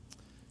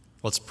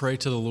Let's pray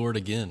to the Lord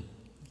again.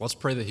 Let's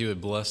pray that he would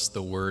bless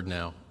the word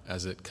now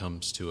as it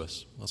comes to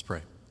us. Let's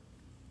pray.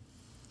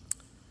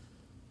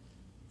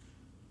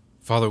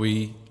 Father,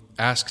 we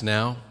ask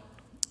now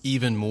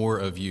even more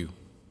of you.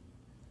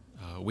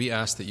 We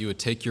ask that you would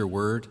take your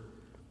word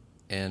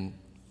and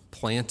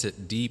plant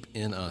it deep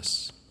in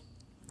us.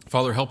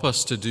 Father, help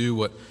us to do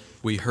what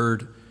we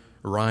heard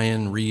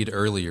Ryan read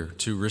earlier,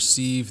 to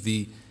receive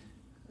the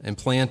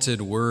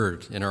implanted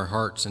word in our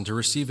hearts and to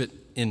receive it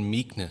in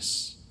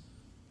meekness.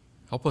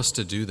 Help us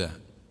to do that.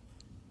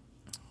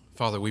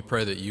 Father, we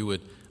pray that you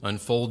would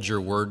unfold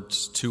your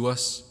words to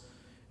us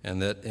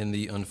and that in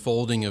the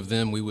unfolding of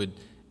them we would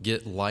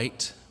get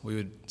light, we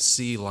would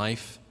see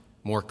life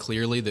more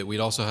clearly, that we'd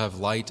also have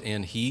light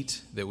and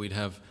heat, that we'd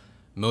have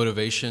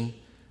motivation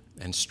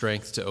and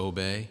strength to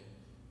obey,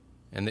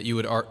 and that you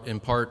would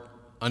impart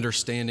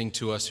understanding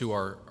to us who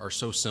are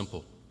so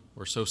simple.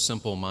 We're so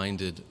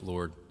simple-minded,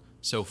 Lord,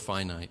 so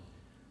finite.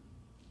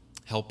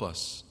 Help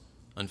us.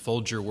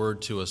 Unfold your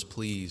word to us,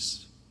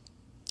 please.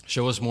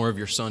 Show us more of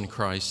your Son,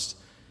 Christ,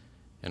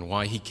 and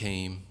why he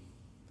came,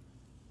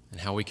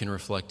 and how we can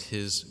reflect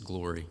his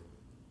glory.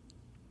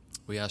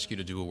 We ask you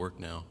to do a work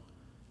now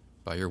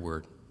by your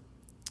word.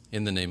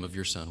 In the name of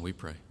your Son, we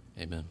pray.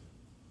 Amen.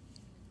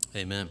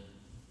 Amen.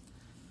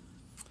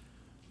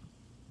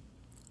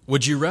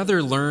 Would you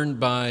rather learn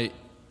by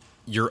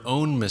your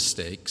own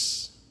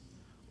mistakes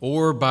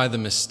or by the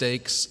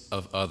mistakes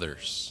of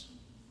others?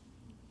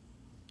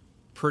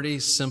 Pretty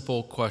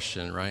simple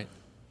question, right?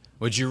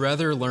 Would you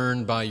rather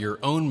learn by your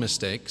own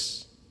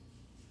mistakes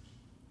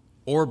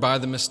or by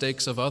the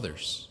mistakes of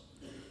others?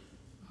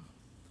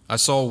 I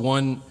saw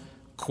one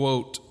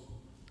quote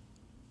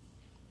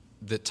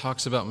that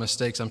talks about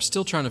mistakes. I'm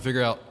still trying to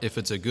figure out if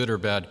it's a good or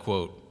bad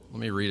quote. Let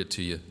me read it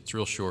to you. It's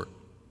real short.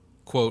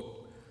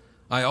 Quote,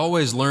 "I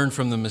always learn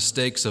from the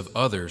mistakes of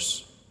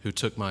others who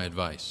took my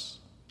advice."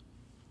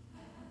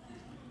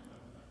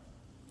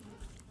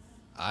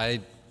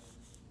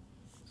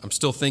 I'm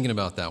still thinking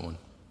about that one.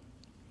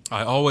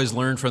 I always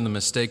learn from the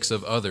mistakes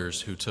of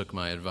others who took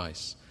my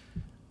advice.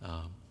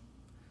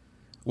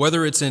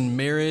 Whether it's in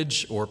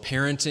marriage or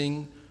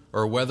parenting,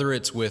 or whether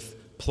it's with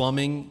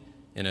plumbing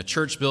in a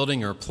church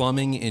building or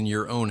plumbing in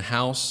your own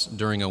house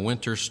during a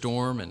winter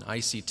storm and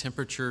icy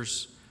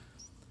temperatures,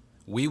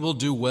 we will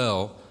do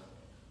well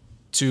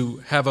to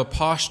have a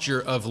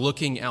posture of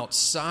looking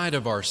outside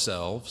of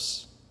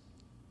ourselves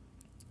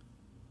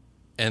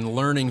and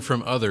learning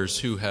from others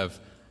who have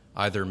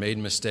either made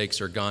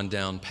mistakes or gone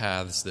down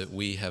paths that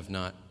we have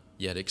not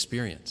yet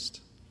experienced.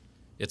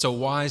 It's a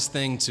wise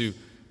thing to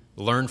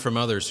learn from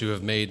others who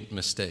have made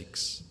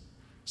mistakes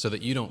so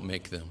that you don't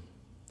make them.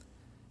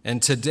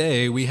 And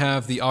today we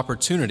have the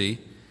opportunity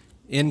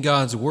in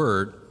God's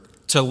Word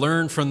to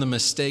learn from the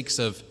mistakes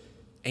of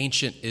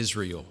ancient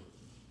Israel,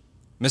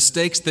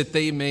 mistakes that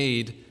they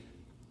made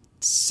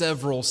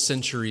several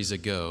centuries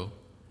ago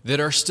that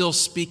are still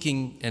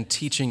speaking and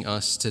teaching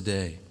us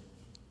today.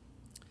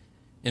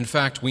 In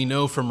fact, we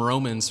know from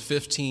Romans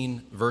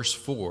 15, verse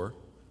 4,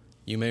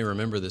 you may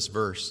remember this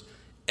verse,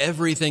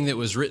 everything that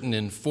was written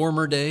in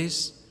former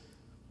days,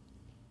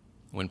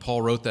 when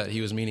Paul wrote that,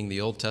 he was meaning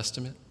the Old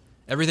Testament,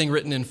 everything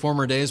written in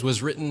former days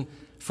was written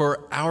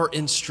for our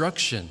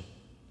instruction.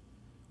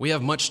 We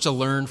have much to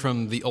learn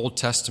from the Old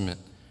Testament,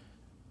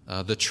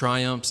 the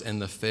triumphs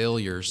and the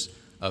failures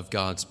of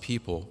God's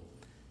people,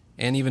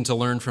 and even to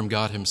learn from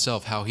God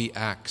himself how he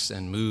acts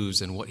and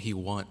moves and what he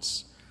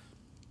wants.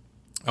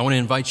 I want to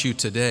invite you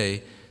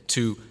today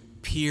to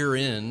peer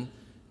in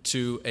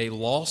to a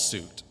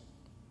lawsuit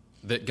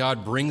that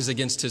God brings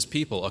against his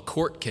people, a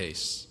court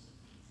case.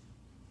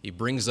 He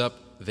brings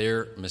up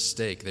their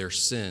mistake, their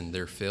sin,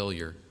 their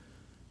failure,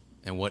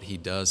 and what he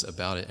does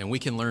about it. And we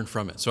can learn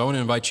from it. So I want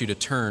to invite you to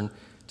turn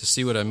to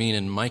see what I mean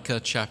in Micah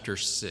chapter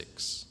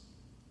 6.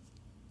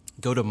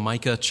 Go to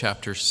Micah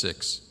chapter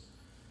 6.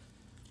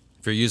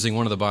 If you're using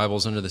one of the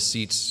Bibles under the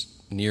seats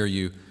near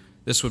you,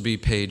 this would be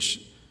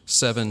page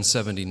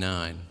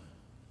 779.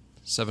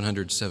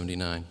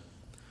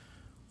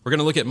 We're going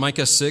to look at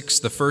Micah 6,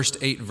 the first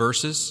 8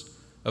 verses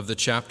of the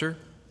chapter.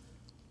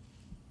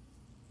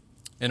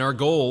 And our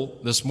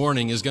goal this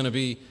morning is going to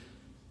be,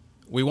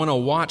 we want to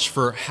watch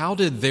for how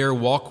did their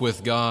walk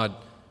with God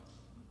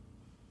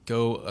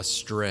go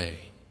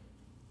astray?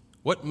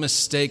 What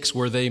mistakes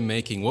were they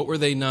making? What were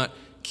they not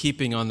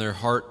keeping on their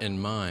heart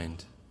and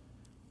mind?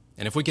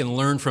 And if we can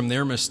learn from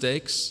their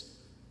mistakes,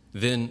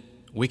 then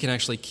we can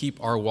actually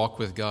keep our walk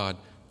with God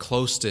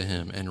close to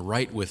him and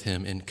right with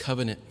him in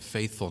covenant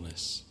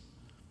faithfulness.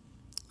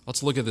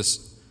 Let's look at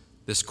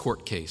this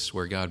court case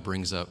where God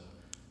brings up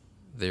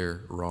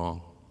their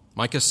wrong.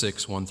 Micah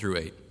 6, 1 through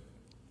 8.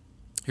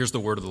 Here's the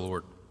word of the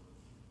Lord.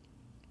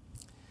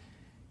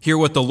 Hear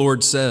what the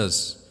Lord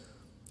says.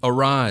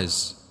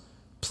 Arise,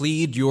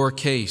 plead your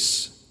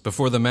case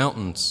before the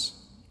mountains,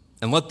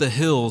 and let the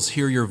hills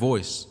hear your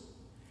voice.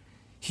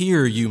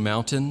 Hear, you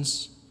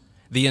mountains,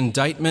 the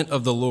indictment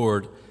of the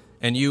Lord,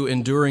 and you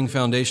enduring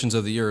foundations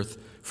of the earth,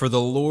 for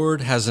the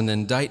Lord has an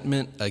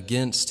indictment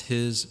against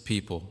his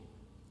people,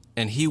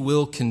 and he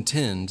will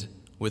contend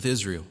with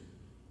Israel.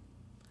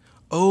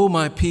 O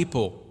my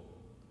people,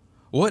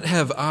 what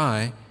have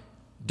I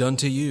done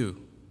to you?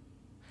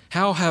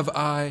 How have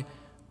I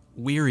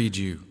wearied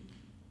you?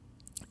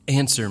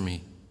 Answer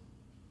me.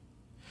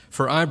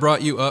 For I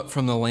brought you up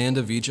from the land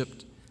of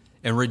Egypt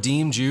and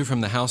redeemed you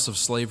from the house of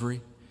slavery,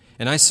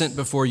 and I sent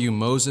before you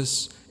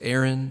Moses,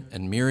 Aaron,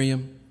 and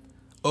Miriam.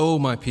 O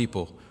my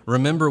people,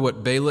 remember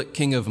what Balak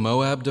king of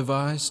Moab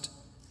devised,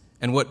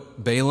 and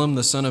what Balaam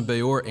the son of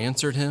Beor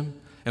answered him,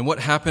 and what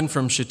happened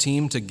from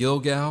Shittim to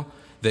Gilgal,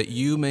 that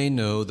you may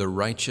know the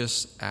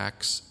righteous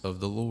acts of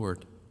the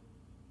Lord.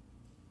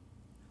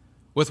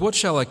 With what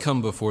shall I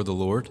come before the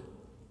Lord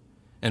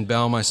and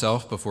bow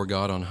myself before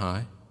God on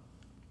high?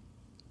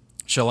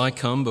 Shall I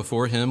come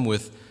before him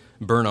with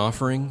burnt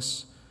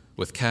offerings,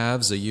 with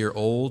calves a year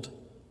old?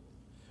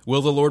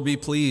 Will the Lord be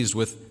pleased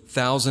with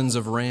thousands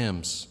of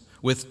rams,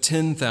 with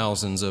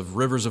 10,000s of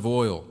rivers of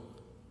oil?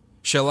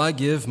 Shall I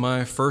give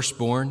my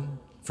firstborn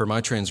for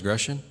my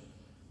transgression,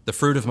 the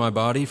fruit of my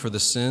body for the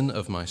sin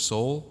of my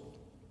soul?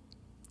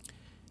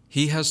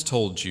 He has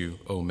told you,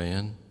 O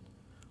man,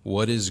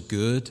 what is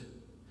good,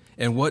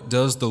 and what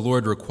does the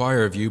Lord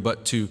require of you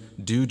but to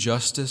do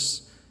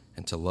justice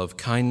and to love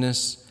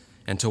kindness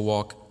and to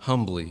walk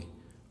humbly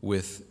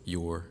with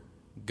your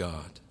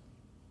God.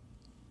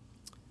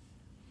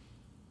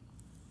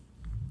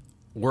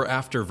 We're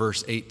after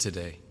verse 8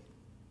 today.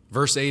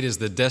 Verse 8 is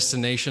the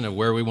destination of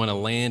where we want to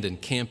land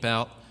and camp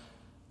out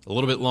a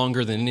little bit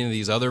longer than any of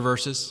these other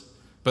verses,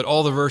 but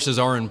all the verses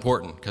are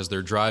important because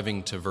they're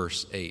driving to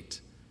verse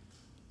 8.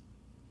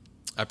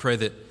 I pray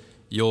that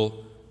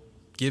you'll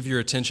give your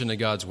attention to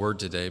God's word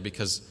today,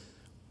 because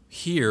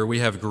here we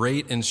have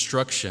great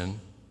instruction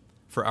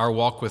for our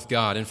walk with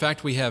God. In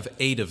fact, we have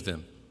 8 of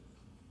them.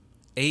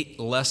 8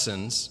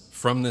 lessons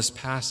from this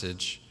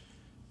passage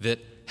that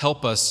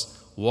help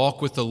us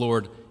walk with the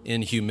Lord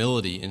in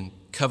humility, in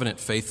covenant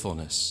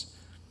faithfulness.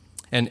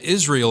 And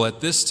Israel at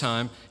this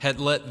time had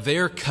let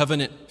their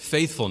covenant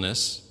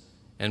faithfulness,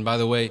 and by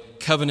the way,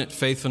 covenant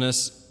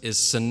faithfulness is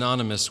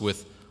synonymous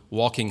with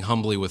walking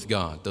humbly with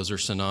God. Those are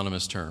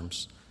synonymous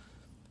terms.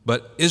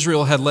 But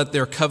Israel had let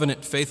their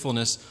covenant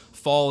faithfulness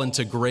fall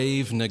into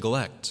grave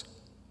neglect.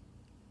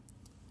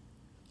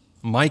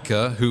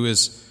 Micah, who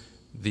is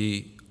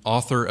the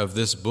author of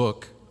this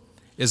book,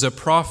 is a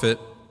prophet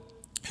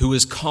who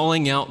is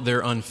calling out their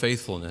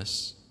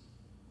unfaithfulness,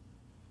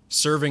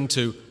 serving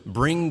to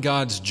bring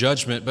God's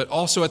judgment, but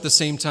also at the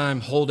same time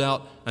hold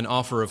out an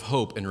offer of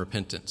hope and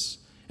repentance.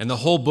 And the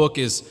whole book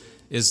is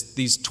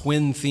these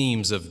twin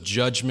themes of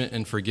judgment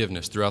and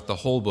forgiveness throughout the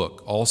whole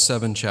book, all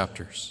 7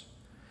 chapters.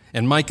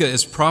 And Micah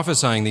is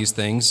prophesying these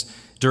things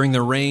during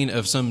the reign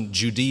of some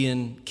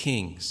Judean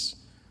kings,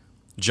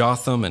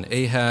 Jotham and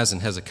Ahaz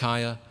and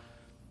Hezekiah.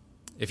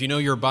 If you know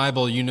your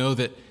Bible, you know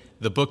that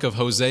the book of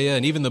Hosea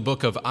and even the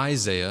book of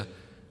Isaiah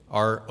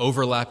are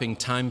overlapping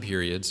time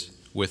periods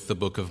with the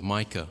book of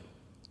Micah.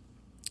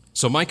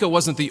 So Micah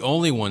wasn't the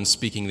only one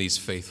speaking these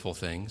faithful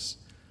things,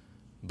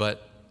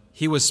 but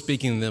he was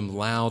speaking them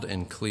loud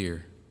and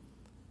clear.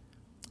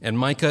 And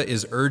Micah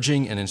is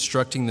urging and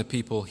instructing the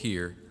people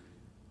here,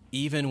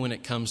 even when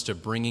it comes to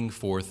bringing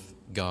forth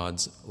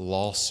God's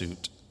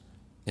lawsuit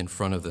in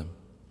front of them.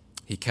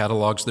 He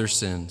catalogs their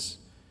sins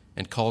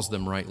and calls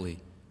them rightly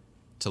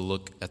to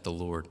look at the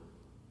Lord.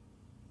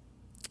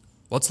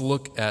 Let's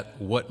look at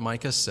what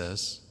Micah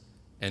says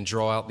and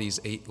draw out these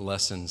 8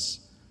 lessons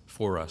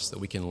for us that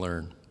we can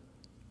learn.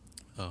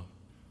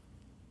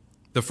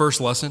 The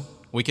first lesson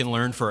we can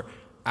learn for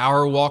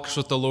our walks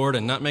with the Lord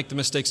and not make the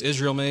mistakes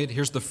Israel made.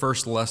 Here's the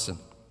first lesson.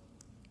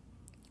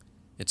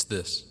 It's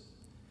this: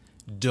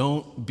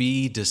 don't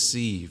be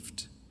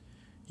deceived.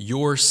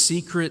 Your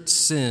secret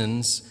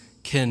sins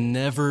can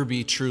never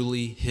be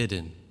truly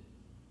hidden.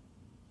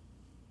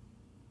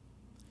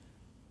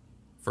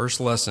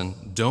 First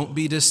lesson, don't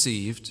be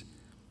deceived.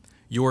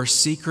 Your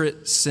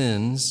secret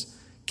sins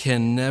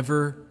can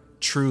never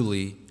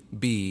truly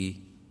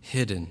be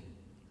hidden.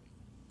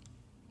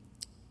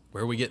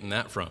 Where are we getting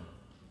that from?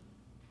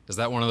 Is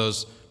that one of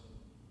those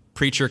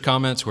preacher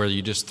comments where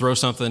you just throw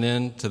something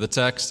into the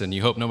text and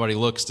you hope nobody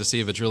looks to see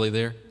if it's really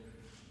there?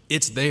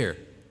 It's there.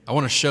 I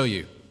want to show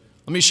you.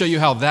 Let me show you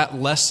how that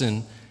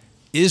lesson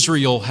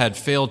Israel had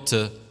failed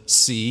to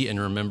see and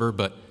remember,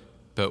 but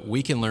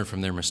we can learn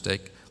from their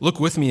mistake. Look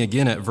with me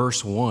again at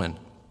verse 1.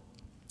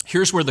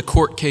 Here's where the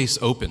court case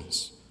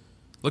opens.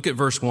 Look at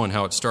verse 1,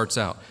 how it starts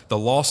out. The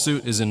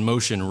lawsuit is in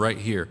motion right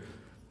here.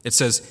 It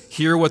says,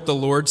 "Hear what the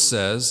Lord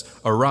says,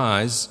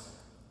 arise."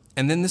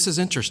 And then this is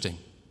interesting.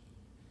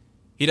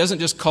 He doesn't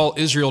just call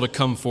Israel to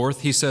come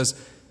forth. He says,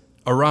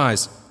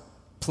 "Arise,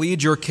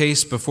 plead your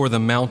case before the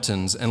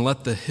mountains, and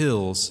let the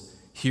hills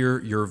hear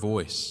your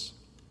voice."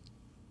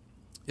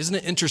 Isn't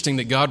it interesting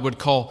that God would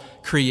call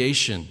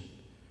creation,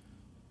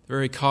 the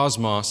very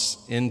cosmos,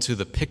 into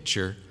the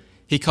picture?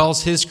 He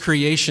calls his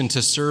creation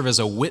to serve as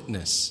a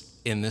witness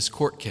in this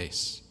court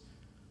case.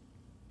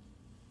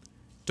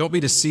 Don't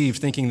be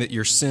deceived thinking that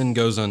your sin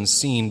goes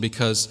unseen,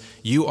 because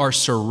you are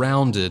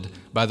surrounded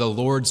by the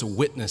Lord's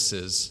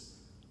witnesses,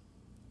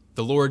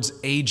 the Lord's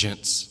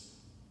agents,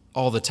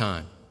 all the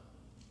time.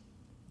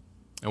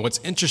 And what's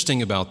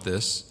interesting about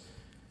this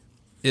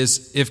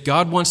is if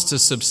God wants to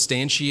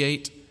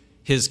substantiate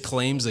his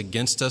claims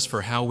against us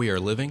for how we are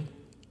living,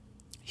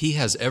 he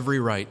has every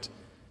right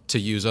to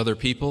use other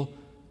people,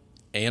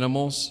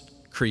 animals,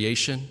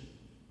 creation,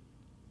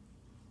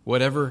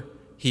 whatever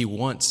he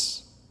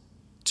wants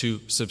to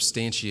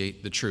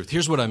substantiate the truth.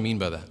 Here's what I mean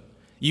by that.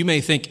 You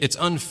may think it's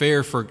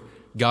unfair for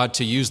God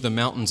to use the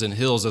mountains and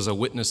hills as a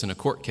witness in a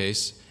court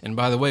case. And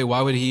by the way,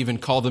 why would he even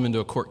call them into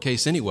a court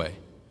case anyway?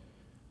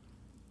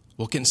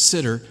 Well,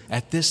 consider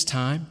at this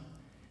time,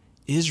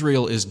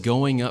 Israel is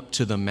going up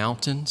to the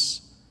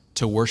mountains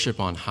to worship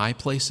on high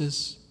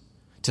places,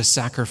 to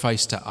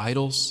sacrifice to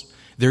idols.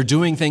 They're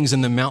doing things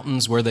in the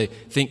mountains where they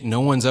think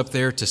no one's up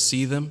there to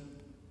see them.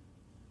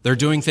 They're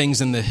doing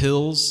things in the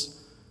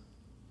hills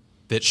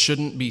that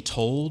shouldn't be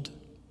told,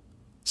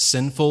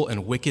 sinful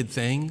and wicked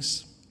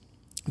things.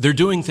 They're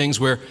doing things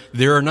where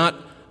there are not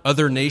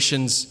other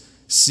nations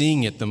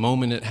seeing it the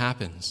moment it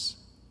happens,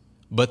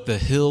 but the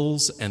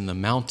hills and the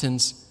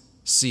mountains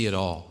see it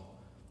all,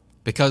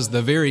 because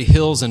the very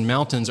hills and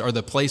mountains are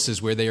the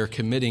places where they are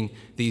committing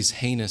these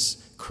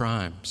heinous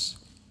crimes.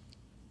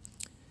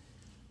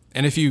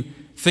 And if you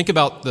think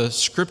about the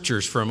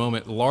scriptures for a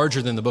moment,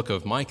 larger than the book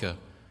of Micah,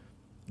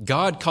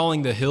 God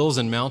calling the hills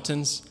and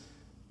mountains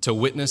to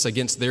witness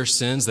against their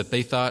sins that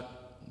they thought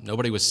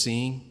nobody was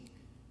seeing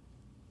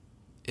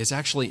is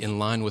actually in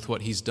line with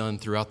what he's done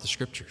throughout the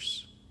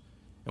scriptures.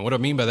 And what I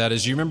mean by that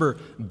is, you remember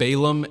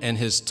Balaam and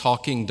his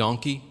talking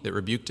donkey that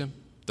rebuked him?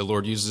 The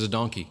Lord uses a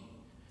donkey.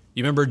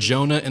 You remember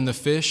Jonah and the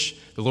fish?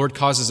 The Lord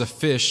causes a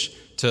fish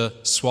to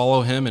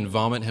swallow him and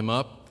vomit him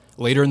up.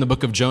 Later in the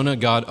book of Jonah,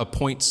 God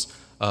appoints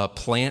a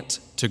plant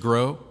to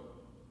grow.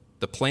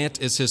 The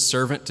plant is his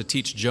servant to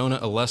teach Jonah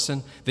a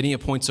lesson. Then he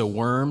appoints a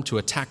worm to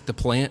attack the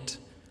plant.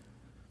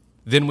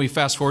 Then we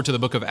fast forward to the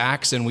book of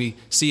Acts, and we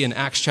see in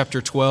Acts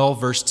chapter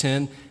 12, verse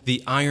 10,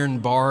 the iron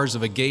bars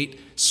of a gate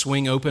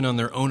swing open on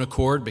their own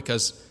accord,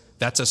 because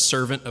that's a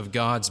servant of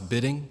God's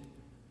bidding.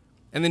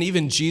 And then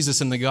even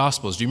Jesus in the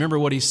Gospels, do you remember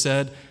what he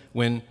said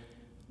when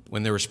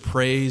there was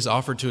praise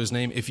offered to his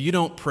name? If you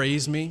don't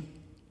praise me,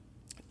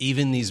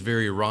 even these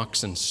very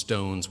rocks and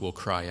stones will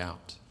cry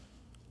out.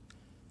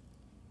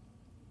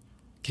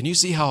 Can you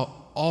see how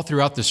all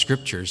throughout the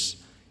scriptures,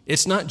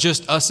 it's not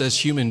just us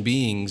as human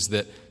beings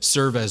that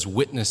serve as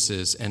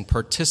witnesses and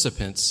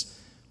participants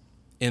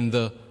in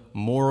the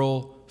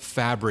moral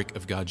fabric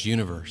of God's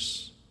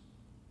universe.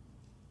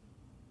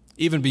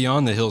 Even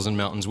beyond the hills and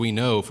mountains, we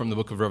know from the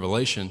book of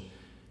Revelation,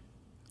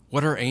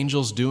 what are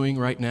angels doing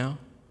right now?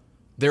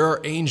 There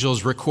are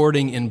angels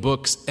recording in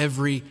books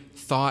every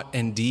thought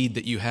and deed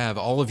that you have,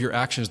 all of your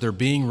actions, they're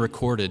being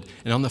recorded.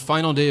 And on the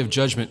final day of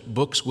judgment,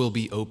 books will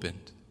be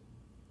opened.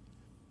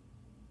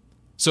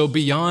 So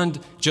beyond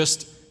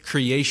just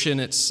creation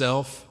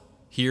itself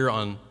here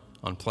on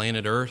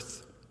planet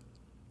Earth,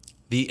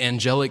 the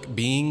angelic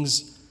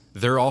beings,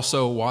 they're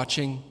also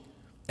watching,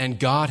 and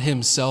God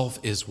himself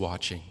is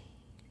watching.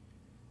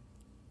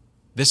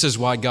 This is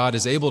why God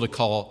is able to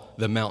call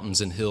the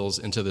mountains and hills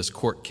into this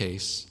court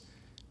case,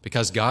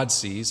 because God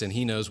sees and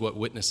he knows what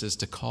witnesses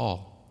to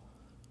call.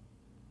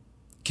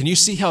 Can you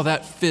see how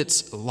that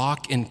fits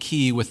lock and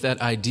key with that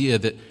idea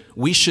that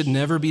we should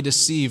never be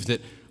deceived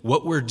that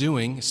what we're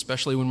doing,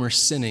 especially when we're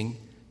sinning,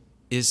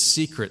 is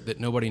secret that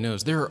nobody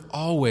knows? There are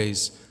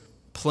always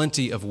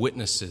plenty of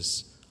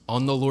witnesses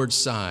on the Lord's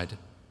side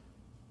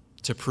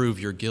to prove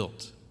your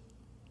guilt.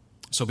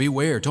 So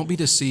beware, don't be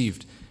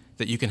deceived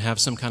that you can have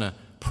some kind of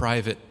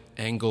private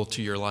angle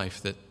to your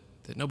life that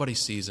nobody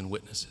sees and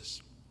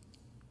witnesses.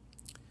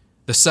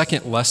 The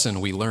second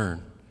lesson we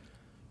learn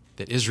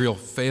that Israel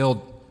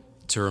failed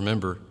to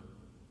remember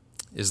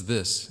is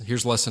this.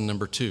 Here's lesson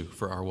number 2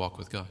 for our walk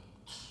with God.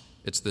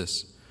 It's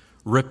this: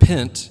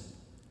 repent,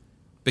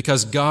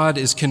 because God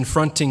is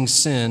confronting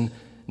sin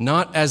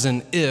not as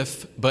an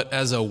if, but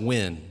as a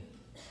when.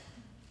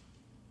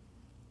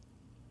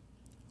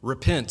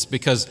 Repent,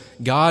 because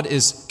God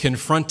is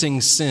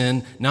confronting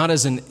sin not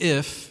as an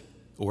if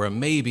or a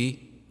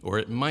maybe, or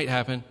it might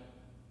happen,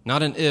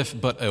 not an if,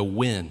 but a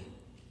when.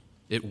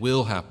 It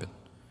will happen.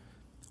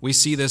 We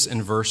see this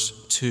in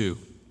verse 2.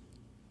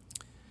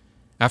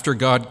 After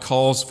God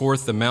calls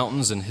forth the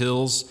mountains and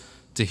hills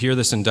to hear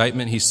this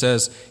indictment, he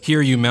says,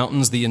 "Hear, you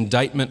mountains, the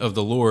indictment of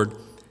the Lord,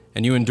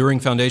 and you enduring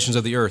foundations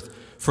of the earth.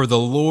 For the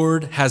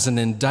Lord has an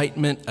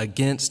indictment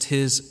against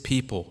his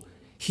people.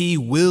 He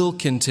will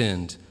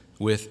contend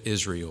with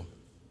Israel."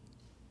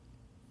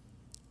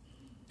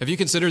 Have you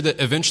considered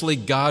that eventually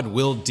God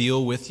will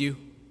deal with you?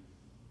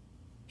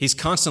 He's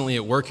constantly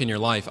at work in your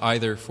life,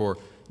 either for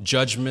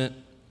judgment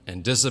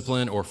and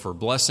discipline or for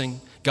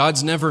blessing.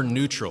 God's never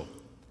neutral.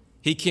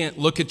 He can't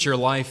look at your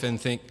life and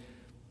think,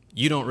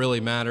 you don't really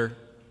matter.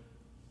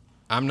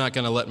 I'm not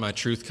going to let my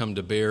truth come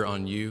to bear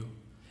on you.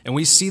 And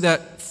we see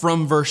that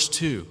from verse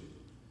 2.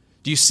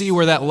 Do you see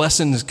where that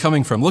lesson is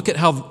coming from? Look at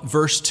how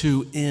verse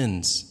 2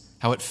 ends,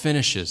 how it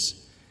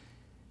finishes.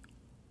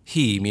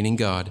 He, meaning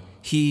God,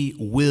 he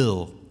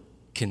will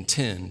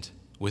contend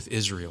with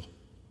Israel.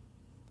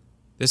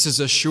 This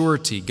is a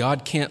surety.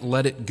 God can't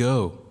let it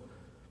go.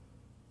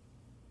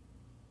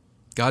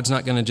 God's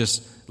not going to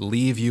just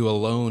leave you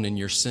alone in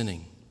your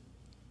sinning.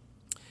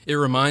 It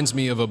reminds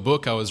me of a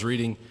book I was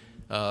reading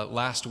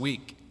last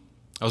week.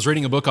 I was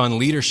reading a book on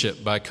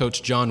leadership by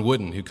Coach John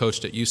Wooden, who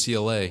coached at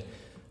UCLA.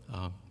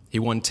 He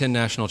won 10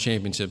 national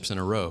championships in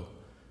a row.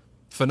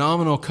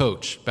 Phenomenal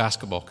coach,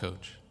 basketball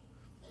coach.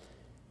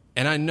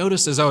 And I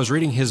noticed as I was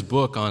reading his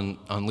book on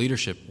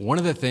leadership, one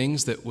of the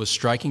things that was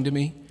striking to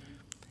me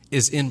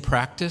is in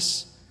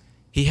practice,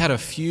 he had a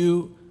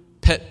few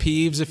pet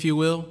peeves, if you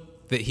will,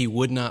 that he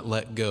would not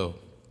let go.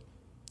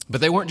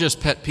 But they weren't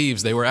just pet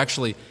peeves, they were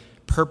actually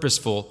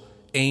purposeful,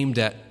 aimed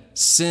at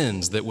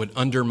sins that would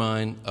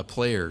undermine a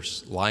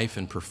player's life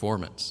and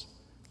performance.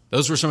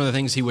 Those were some of the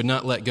things he would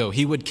not let go.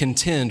 He would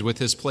contend with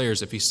his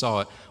players if he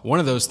saw it. One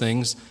of those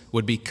things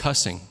would be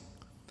cussing.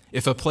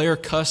 If a player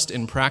cussed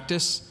in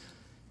practice,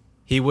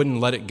 he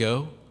wouldn't let it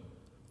go,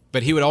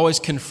 but he would always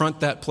confront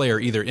that player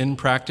either in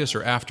practice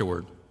or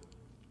afterward.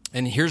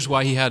 And here's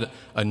why he had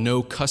a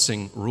no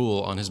cussing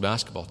rule on his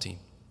basketball team.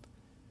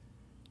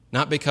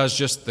 Not because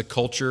just the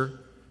culture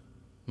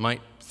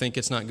might think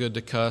it's not good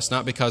to cuss,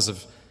 not because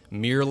of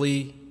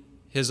merely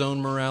his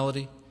own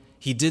morality.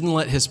 He didn't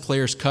let his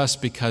players cuss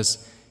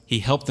because he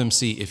helped them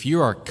see if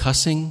you are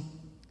cussing,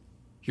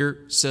 you're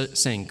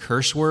saying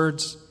curse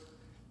words,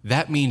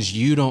 that means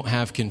you don't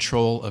have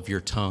control of your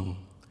tongue.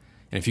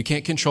 And if you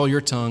can't control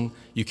your tongue,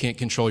 you can't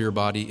control your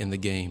body in the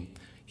game.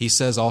 He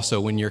says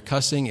also when you're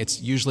cussing,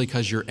 it's usually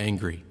because you're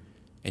angry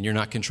and you're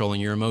not controlling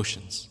your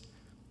emotions.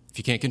 If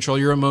you can't control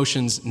your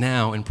emotions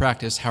now in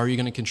practice, how are you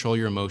going to control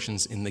your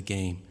emotions in the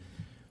game?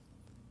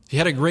 He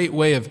had a great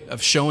way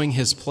of showing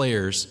his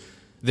players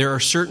there are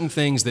certain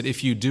things that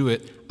if you do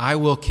it, I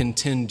will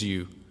contend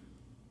you.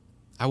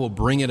 I will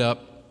bring it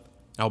up.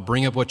 I'll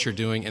bring up what you're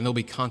doing, and there'll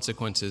be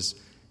consequences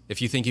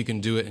if you think you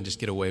can do it and just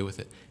get away with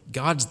it.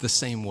 God's the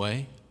same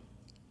way.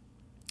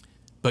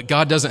 But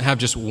God doesn't have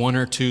just one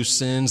or two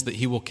sins that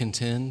he will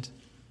contend.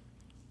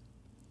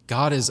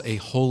 God is a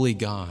holy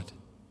God.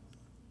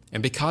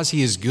 And because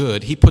he is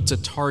good, he puts a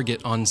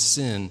target on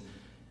sin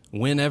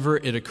whenever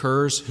it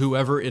occurs,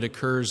 whoever it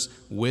occurs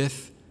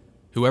with,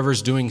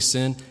 whoever's doing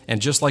sin. And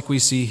just like we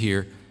see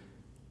here,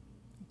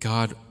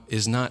 God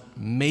is not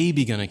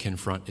maybe going to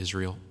confront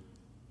Israel.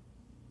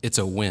 It's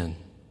a win.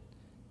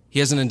 He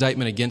has an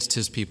indictment against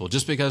his people.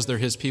 Just because they're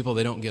his people,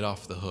 they don't get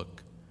off the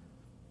hook.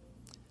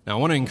 Now, I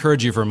want to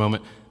encourage you for a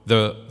moment.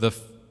 The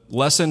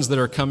lessons that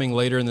are coming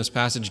later in this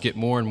passage get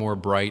more and more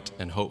bright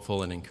and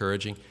hopeful and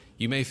encouraging.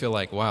 You may feel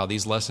like, wow,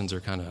 these lessons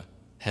are kind of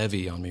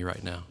heavy on me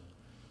right now.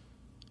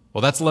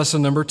 Well, that's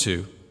lesson number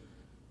 2.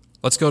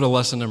 Let's go to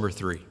lesson number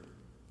 3.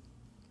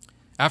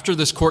 After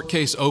this court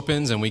case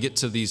opens and we get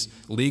to these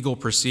legal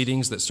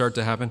proceedings that start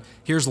to happen,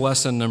 here's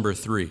lesson number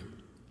 3.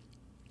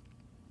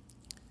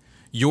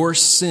 Your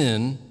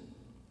sin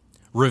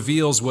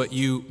reveals what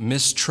you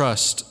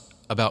mistrust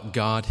about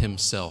God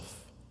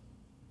himself.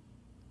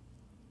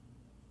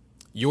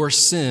 Your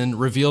sin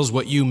reveals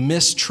what you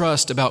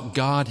mistrust about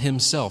God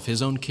himself,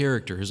 his own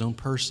character, his own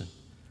person.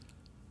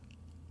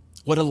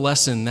 What a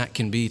lesson that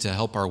can be to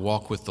help our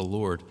walk with the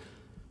Lord.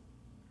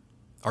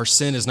 Our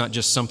sin is not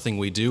just something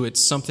we do,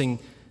 it's something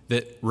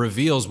that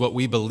reveals what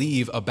we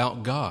believe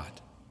about God.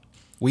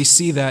 We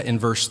see that in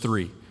verse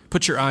 3.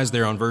 Put your eyes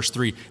there on verse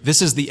 3.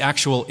 This is the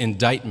actual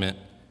indictment,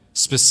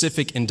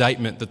 specific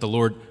indictment that the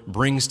Lord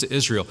brings to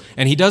Israel.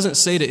 And he doesn't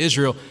say to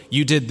Israel,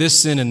 you did this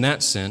sin and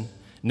that sin.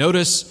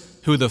 Notice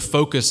who the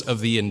focus of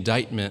the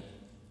indictment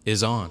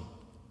is on.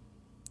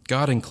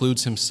 God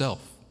includes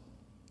himself.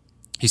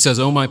 He says,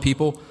 "O my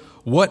people,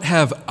 what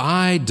have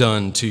I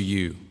done to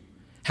you?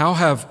 How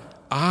have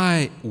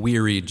I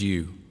wearied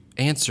you?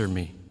 Answer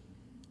me."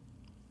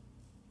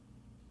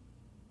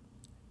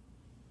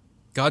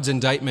 God's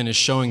indictment is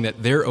showing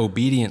that their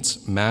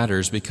obedience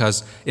matters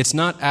because it's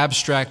not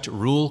abstract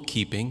rule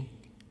keeping.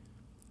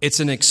 It's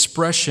an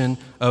expression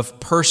of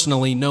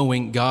personally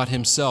knowing God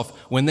himself.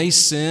 When they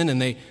sin and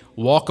they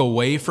walk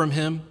away from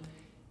him,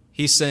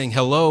 he's saying,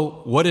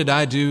 hello, what did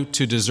I do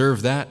to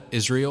deserve that,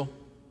 Israel?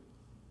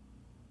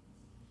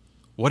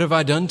 What have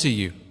I done to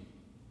you?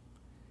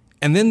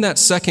 And then that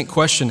second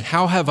question,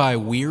 how have I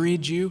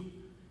wearied you?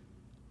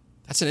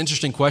 That's an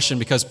interesting question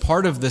because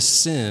part of the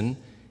sin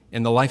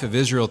in the life of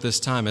Israel at this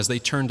time, as they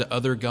turned to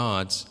other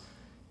gods,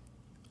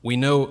 we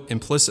know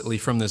implicitly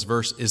from this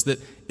verse is that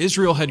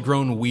Israel had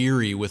grown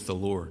weary with the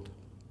Lord.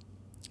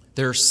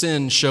 Their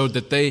sin showed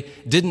that they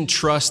didn't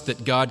trust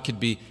that God could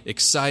be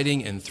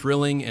exciting and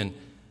thrilling and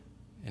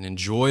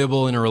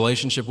enjoyable in a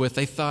relationship with.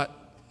 They thought,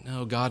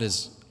 no, God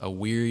is a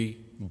weary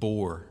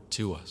bore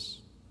to us.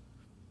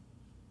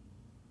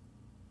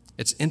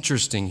 It's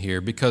interesting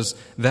here because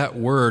that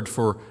word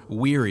for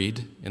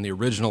wearied in the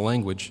original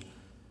language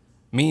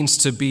means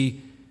to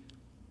be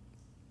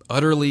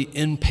utterly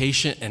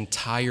impatient and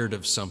tired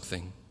of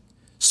something,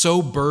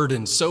 so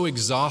burdened, so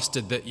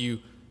exhausted that you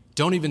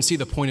don't even see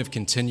the point of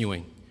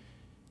continuing.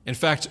 In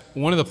fact,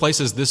 one of the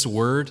places this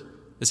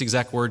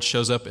exact word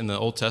shows up in the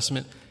Old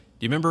Testament,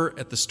 do you remember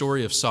at the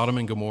story of Sodom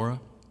and Gomorrah?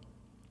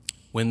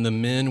 When the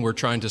men were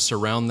trying to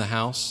surround the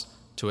house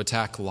to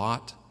attack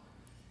Lot,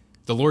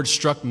 the Lord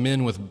struck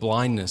men with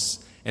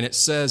blindness. And it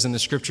says in the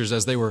scriptures,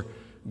 as they were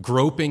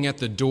groping at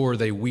the door,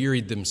 they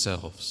wearied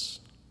themselves.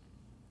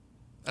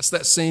 That's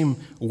that same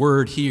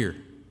word here.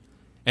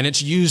 And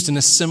it's used in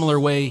a similar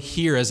way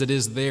here as it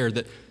is there,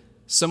 that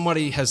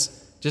somebody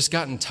has just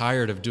gotten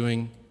tired of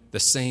doing the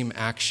same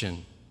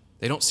action.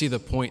 They don't see the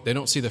point. They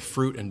don't see the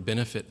fruit and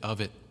benefit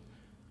of it.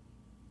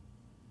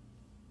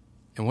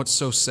 And what's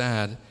so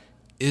sad,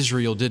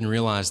 Israel didn't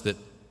realize that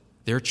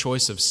their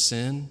choice of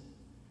sin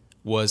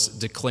was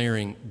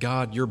declaring,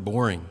 God, you're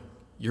boring,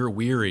 you're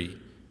weary,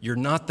 you're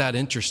not that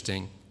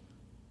interesting.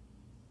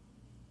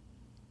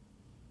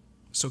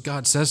 So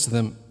God says to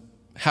them,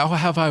 how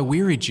have I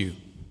wearied you?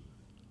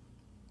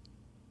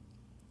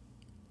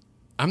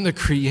 I'm the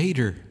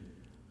creator.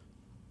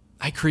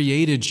 I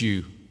created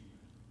you.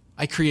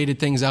 I created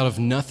things out of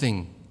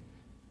nothing.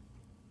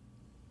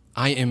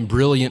 I am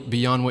brilliant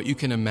beyond what you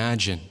can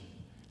imagine.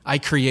 I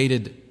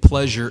created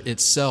pleasure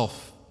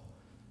itself.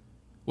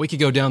 We could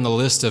go down the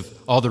list of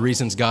all the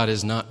reasons God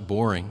is not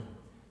boring.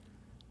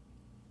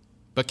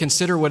 But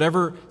consider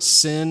whatever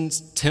sin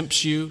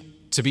tempts you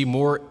to be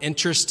more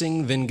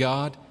interesting than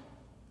God.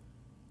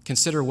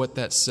 Consider what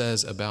that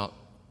says about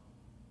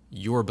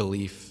your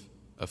belief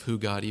of who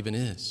God even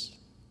is.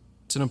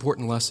 It's an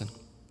important lesson.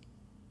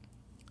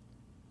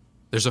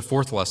 There's a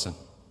fourth lesson.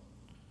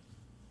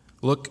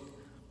 Look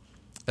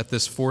at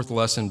this fourth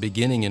lesson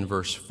beginning in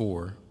verse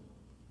 4.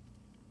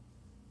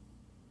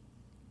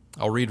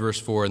 I'll read verse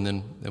 4 and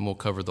then we'll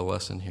cover the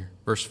lesson here.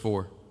 Verse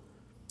 4.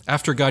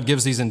 After God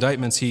gives these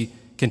indictments, he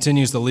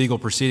continues the legal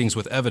proceedings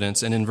with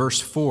evidence. And in verse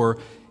 4,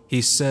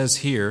 he says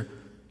here,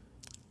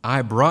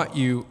 I brought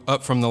you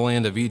up from the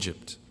land of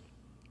Egypt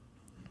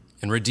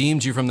and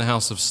redeemed you from the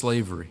house of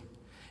slavery.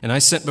 And I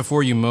sent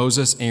before you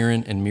Moses,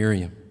 Aaron, and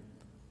Miriam.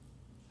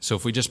 So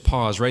if we just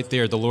pause right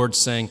there, the Lord's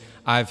saying,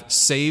 I've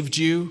saved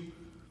you,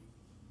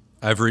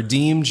 I've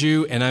redeemed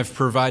you, and I've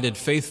provided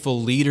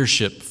faithful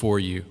leadership for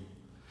you.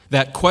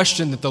 That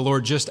question that the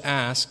Lord just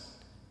asked,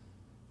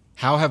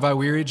 how have I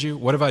wearied you?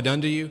 What have I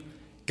done to you?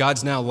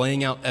 God's now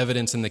laying out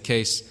evidence in the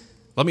case.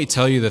 Let me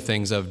tell you the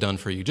things I've done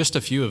for you, just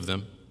a few of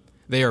them.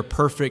 They are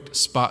perfect,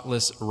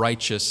 spotless,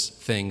 righteous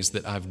things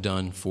that I've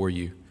done for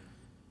you.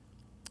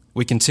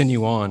 We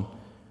continue on.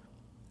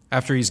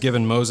 After he's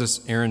given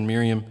Moses, Aaron,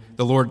 Miriam,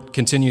 the Lord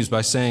continues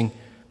by saying,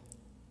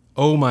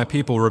 O my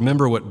people,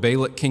 remember what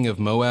Balak king of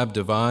Moab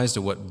devised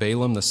and what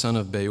Balaam the son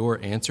of Beor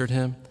answered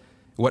him,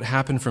 what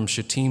happened from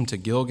Shittim to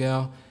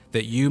Gilgal,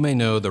 that you may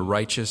know the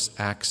righteous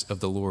acts of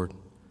the Lord.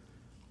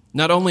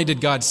 Not only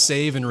did God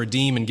save and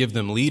redeem and give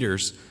them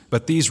leaders,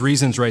 but these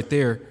reasons right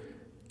there,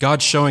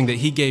 God's showing that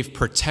he gave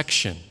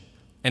protection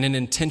and an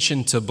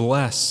intention to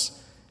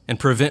bless and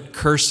prevent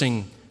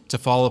cursing to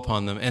fall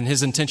upon them, and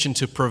his intention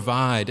to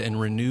provide and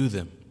renew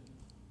them.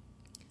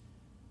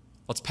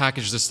 Let's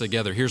package this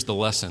together. Here's the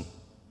lesson.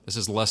 This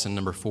is lesson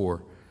number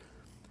 4.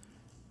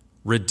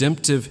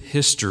 Redemptive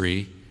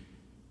history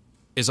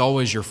is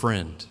always your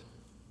friend.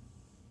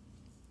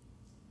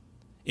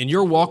 In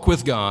your walk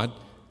with God,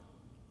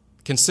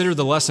 consider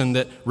the lesson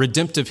that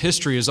redemptive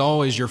history is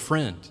always your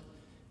friend.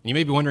 And you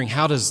may be wondering,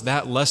 how does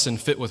that lesson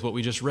fit with what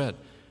we just read?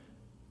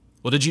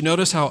 Well, did you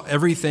notice how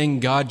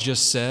everything God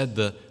just said,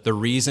 the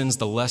reasons,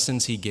 the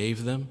lessons he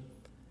gave them,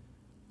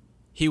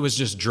 he was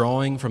just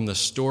drawing from the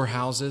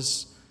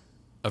storehouses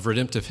of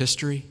redemptive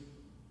history?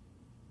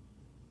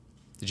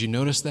 Did you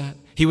notice that?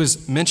 He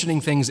was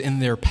mentioning things in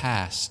their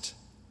past.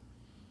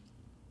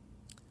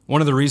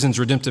 One of the reasons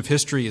redemptive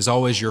history is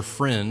always your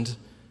friend,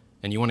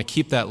 and you want to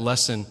keep that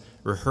lesson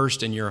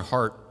rehearsed in your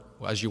heart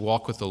as you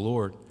walk with the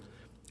Lord,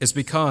 is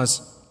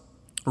because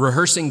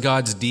rehearsing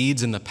God's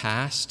deeds in the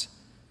past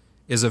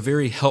is a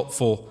very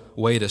helpful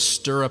way to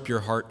stir up your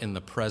heart in the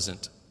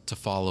present to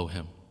follow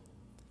him.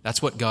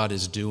 That's what God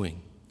is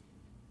doing.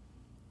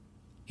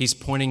 He's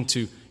pointing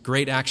to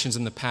great actions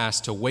in the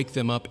past to wake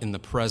them up in the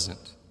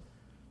present.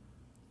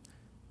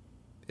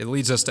 It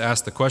leads us to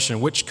ask the question,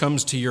 which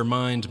comes to your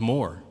mind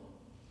more?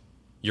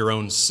 Your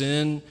own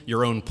sin,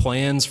 your own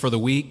plans for the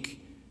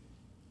week,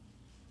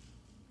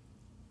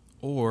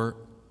 or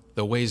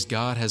the ways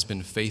God has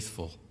been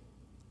faithful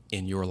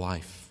in your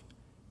life,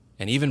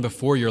 and even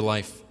before your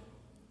life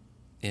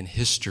in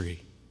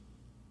history?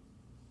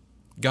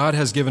 God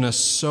has given us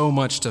so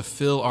much to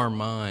fill our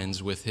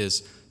minds with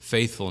his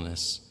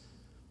faithfulness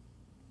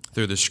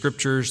through the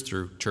scriptures,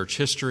 through church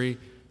history,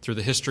 through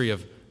the history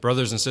of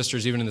brothers and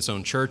sisters, even in this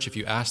own church, if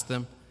you ask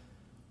them.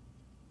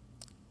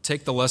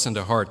 Take the lesson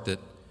to heart that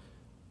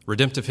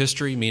redemptive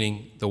history,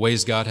 meaning the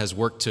ways God has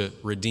worked to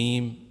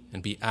redeem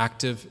and be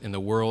active in the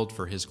world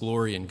for his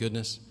glory and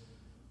goodness,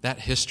 that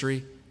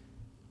history,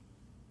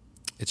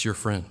 it's your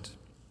friend.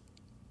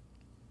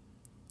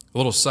 A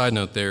little side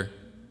note there.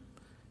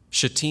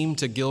 Shittim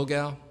to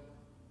Gilgal.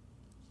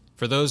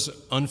 For those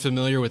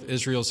unfamiliar with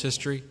Israel's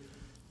history,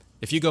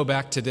 if you go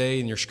back today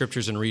in your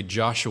scriptures and read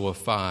Joshua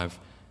 5,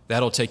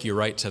 that'll take you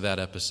right to that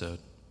episode.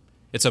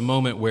 It's a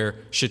moment where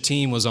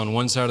Shittim was on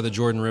one side of the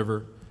Jordan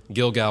River,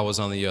 Gilgal was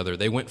on the other.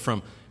 They went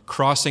from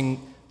crossing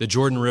the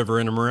Jordan River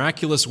in a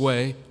miraculous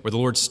way where the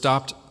Lord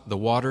stopped the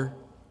water,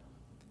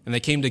 and they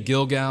came to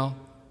Gilgal,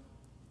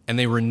 and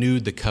they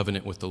renewed the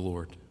covenant with the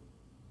Lord.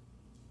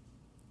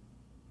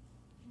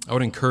 I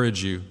would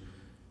encourage you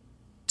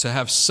to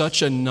have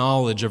such a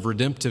knowledge of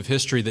redemptive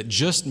history that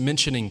just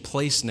mentioning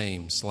place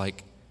names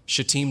like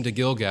Shittim to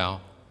Gilgal,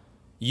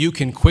 you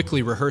can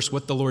quickly rehearse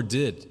what the Lord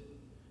did.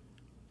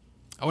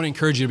 I want to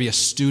encourage you to be a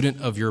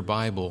student of your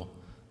Bible,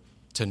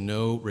 to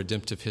know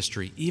redemptive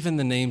history, even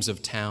the names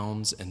of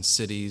towns and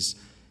cities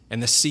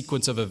and the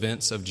sequence of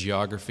events of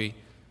geography,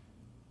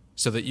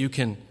 so that you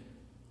can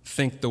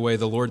think the way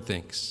the Lord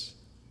thinks.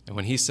 And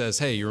when he says,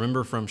 hey, you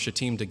remember from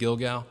Shittim to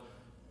Gilgal,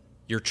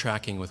 you're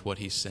tracking with what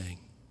he's saying,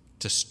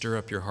 to stir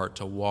up your heart,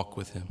 to walk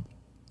with him.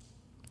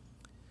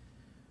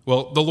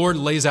 Well, the Lord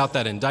lays out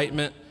that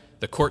indictment.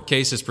 The court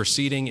case is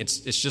proceeding. It's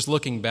just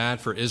looking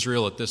bad for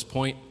Israel at this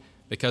point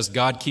because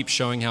God keeps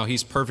showing how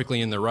he's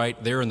perfectly in the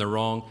right, they're in the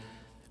wrong.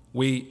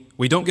 We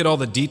don't get all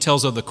the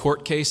details of the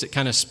court case. It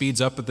kind of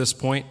speeds up at this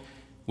point.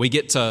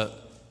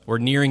 We're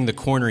nearing the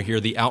corner here,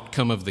 the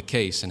outcome of the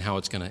case and how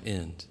it's going to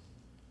end.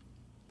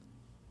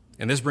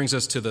 And this brings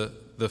us to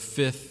the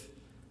fifth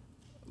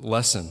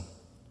lesson.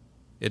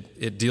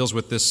 It deals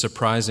with this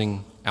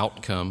surprising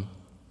outcome.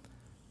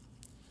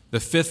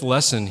 The fifth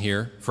lesson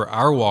here for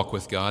our walk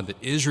with God that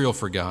Israel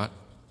forgot,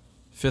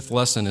 fifth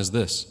lesson is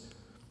this: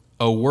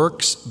 a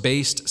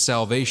works-based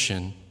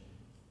salvation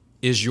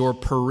is your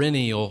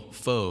perennial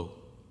foe.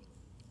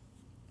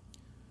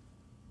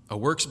 A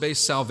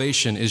works-based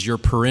salvation is your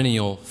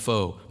perennial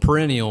foe.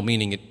 Perennial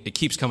meaning it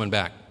keeps coming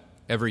back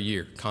every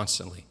year,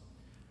 constantly.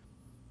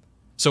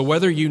 So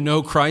whether you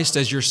know Christ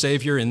as your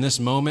Savior in this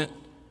moment,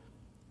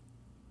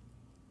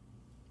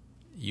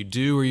 you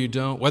do or you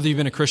don't, whether you've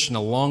been a Christian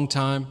a long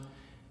time,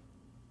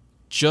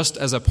 just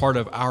as a part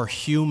of our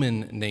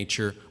human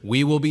nature,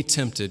 we will be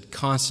tempted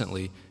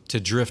constantly to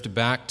drift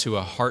back to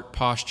a heart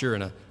posture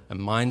and a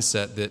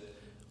mindset that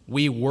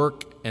we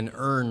work and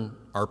earn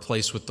our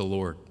place with the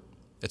Lord.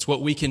 It's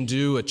what we can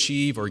do,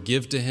 achieve, or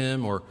give to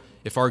him, or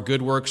if our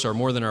good works are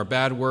more than our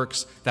bad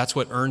works, that's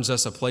what earns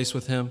us a place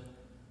with him.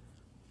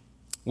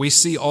 We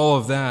see all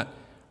of that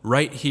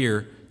right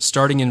here,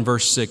 starting in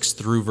verse 6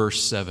 through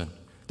verse 7.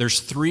 There's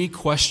three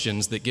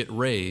questions that get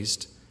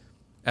raised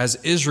as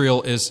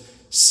Israel is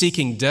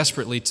seeking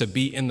desperately to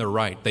be in the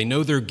right. They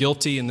know they're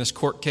guilty in this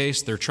court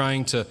case. They're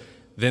trying to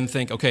then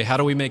think, okay, how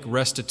do we make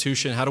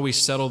restitution? How do we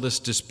settle this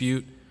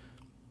dispute?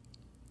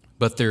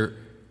 But they're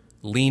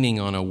leaning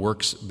on a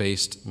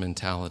works-based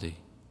mentality.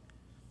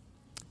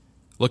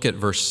 Look at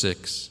verse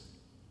 6.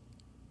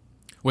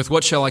 With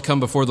what shall I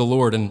come before the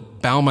Lord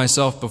and bow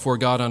myself before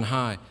God on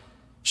high?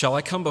 Shall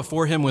I come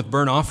before him with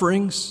burnt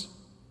offerings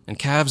and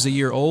calves a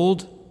year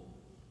old?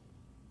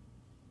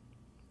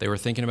 They were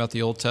thinking about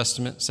the Old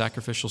Testament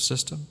sacrificial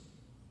system.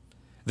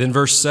 Then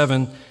verse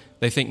 7,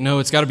 they think, no,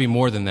 it's got to be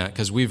more than that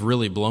because we've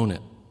really blown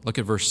it. Look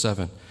at verse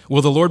 7.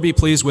 Will the Lord be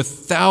pleased with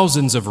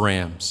thousands of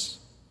rams?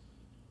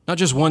 Not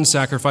just one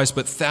sacrifice,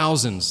 but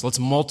thousands. Let's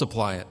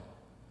multiply it.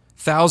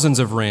 Thousands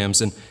of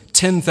rams and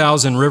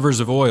 10,000 rivers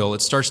of oil.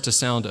 It starts to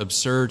sound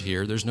absurd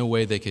here. There's no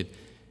way they could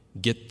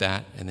get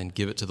that and then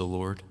give it to the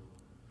Lord.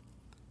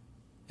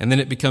 And then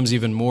it becomes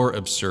even more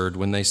absurd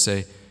when they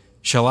say,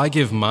 shall I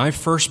give my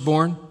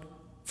firstborn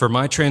for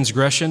my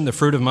transgression, the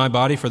fruit of my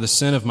body for the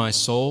sin of my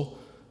soul?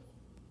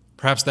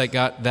 Perhaps they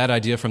got that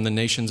idea from the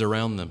nations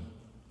around them,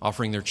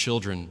 offering their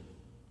children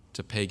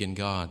to pagan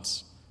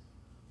gods.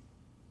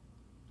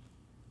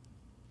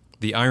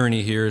 The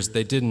irony here is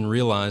they didn't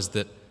realize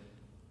that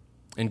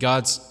in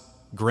God's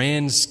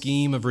grand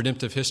scheme of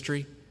redemptive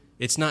history,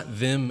 it's not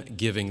them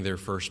giving their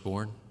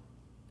firstborn.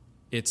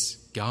 It's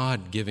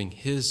God giving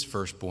his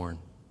firstborn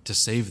to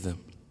save them.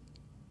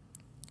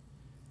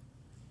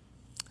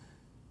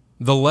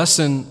 The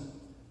lesson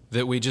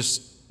that we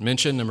just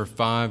mentioned, number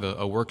 5,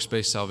 a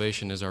works-based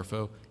salvation is our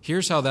foe.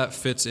 Here's how that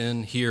fits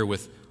in here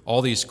with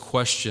all these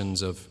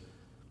questions of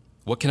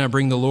what can I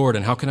bring the Lord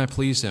and how can I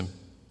please him?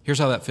 Here's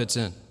how that fits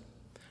in.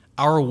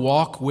 Our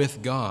walk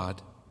with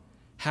God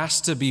has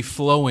to be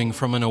flowing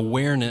from an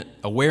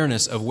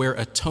awareness of where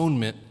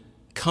atonement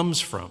comes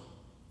from.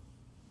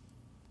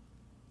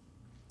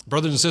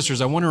 Brothers and sisters,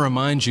 I want to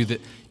remind you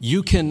that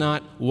you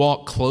cannot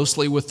walk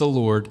closely with the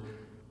Lord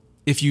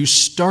if you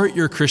start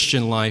your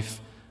Christian life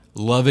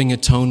loving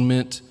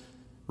atonement,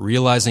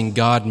 realizing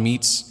God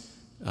meets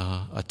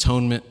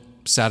atonement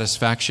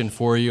satisfaction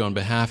for you on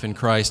behalf in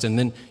Christ, and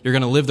then you're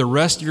going to live the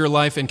rest of your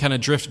life and kind of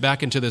drift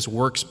back into this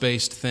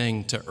works-based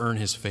thing to earn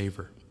his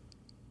favor.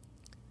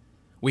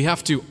 We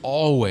have to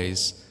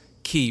always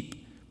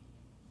keep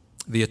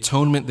the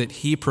atonement that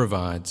he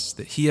provides,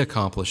 that he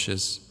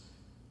accomplishes,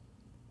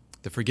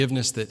 the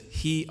forgiveness that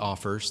he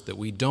offers that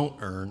we don't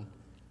earn,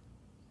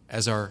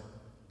 as our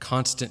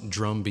constant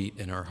drumbeat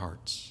in our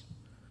hearts.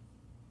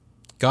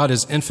 God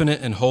is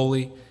infinite and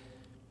holy.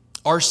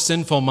 Our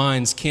sinful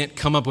minds can't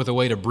come up with a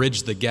way to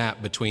bridge the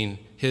gap between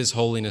his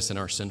holiness and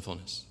our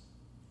sinfulness.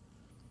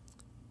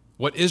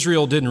 What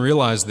Israel didn't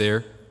realize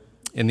there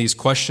in these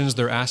questions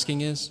they're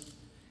asking is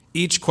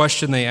Each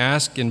question they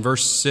ask in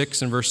verse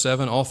 6 and verse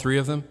 7, all three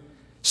of them,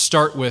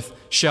 start with,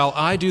 shall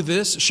I do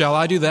this? Shall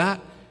I do that?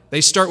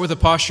 They start with a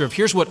posture of,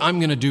 here's what I'm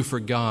going to do for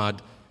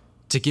God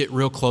to get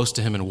real close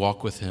to Him and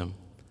walk with Him,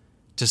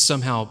 to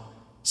somehow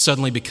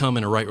suddenly become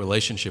in a right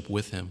relationship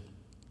with Him.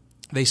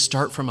 They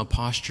start from a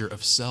posture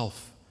of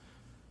self.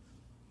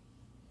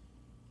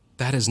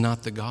 That is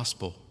not the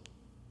gospel.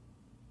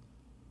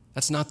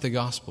 That's not the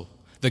gospel.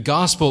 The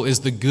gospel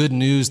is the good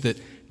news that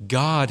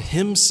God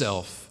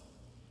Himself,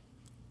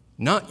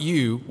 not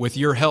you with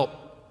your help,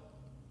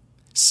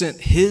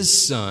 sent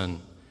His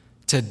Son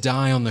to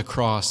die on the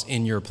cross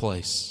in your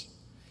place.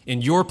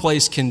 In your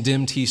place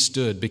condemned He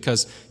stood,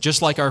 because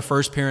just like our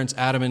first parents,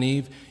 Adam and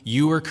Eve,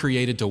 you were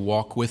created to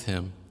walk with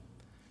Him.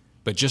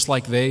 But just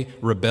like they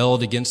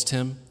rebelled against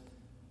Him,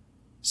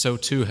 so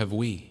too have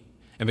we.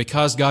 And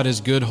because God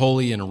is good,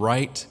 holy, and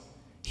right,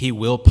 He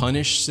will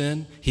punish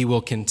sin. He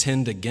will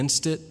contend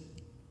against it.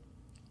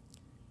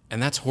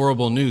 And that's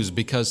horrible news,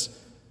 because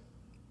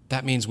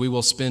that means we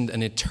will spend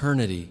an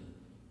eternity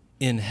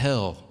in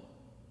hell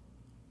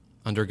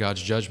under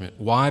God's judgment.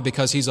 Why?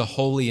 Because He's a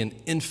holy and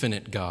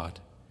infinite God.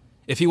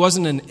 If He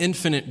wasn't an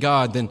infinite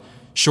God, then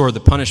sure, the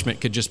punishment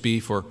could just be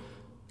for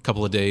a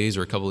couple of days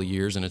or a couple of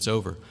years and it's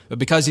over. But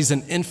because He's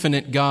an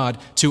infinite God,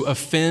 to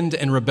offend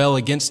and rebel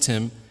against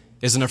Him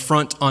is an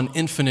affront on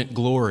infinite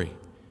glory,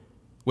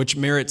 which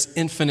merits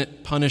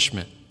infinite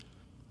punishment.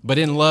 But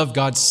in love,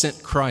 God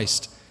sent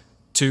Christ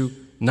to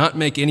not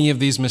make any of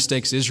these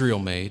mistakes Israel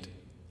made,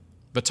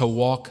 but to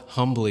walk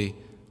humbly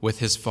with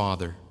His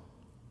Father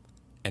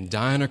and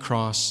die on a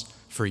cross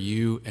for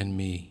you and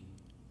me.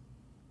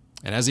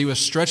 And as He was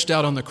stretched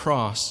out on the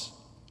cross,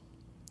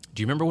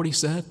 do you remember what He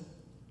said?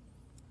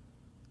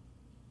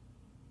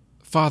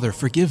 Father,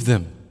 forgive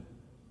them.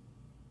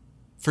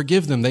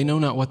 Forgive them. They know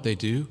not what they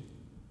do.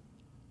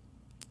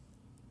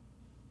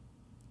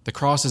 The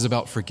cross is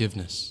about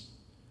forgiveness.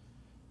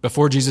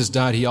 Before Jesus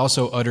died, He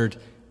also uttered,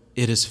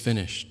 "It is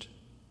finished."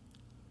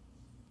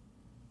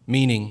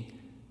 Meaning,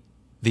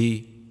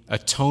 the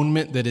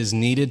atonement that is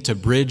needed to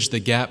bridge the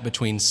gap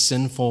between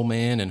sinful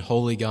man and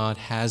holy God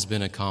has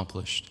been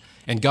accomplished.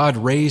 And God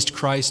raised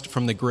Christ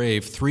from the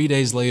grave 3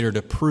 days later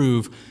to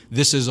prove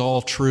this is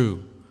all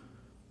true.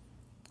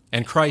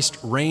 And Christ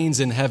reigns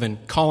in heaven,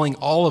 calling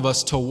all of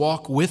us to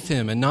walk with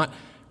Him and not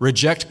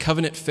reject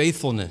covenant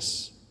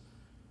faithfulness.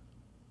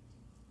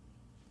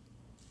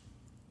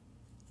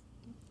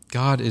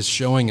 God is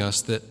showing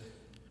us that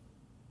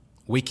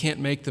we can't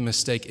make the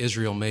mistake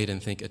Israel made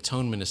and think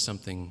atonement is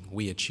something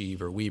we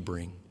achieve or we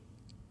bring.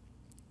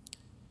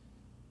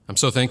 I'm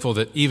so thankful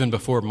that even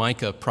before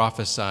Micah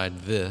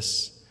prophesied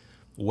this,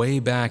 way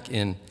back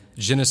in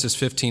Genesis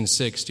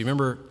 15:6, do you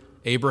remember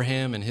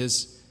Abraham and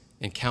his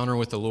encounter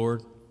with the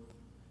Lord?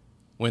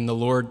 When the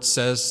Lord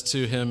says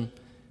to him,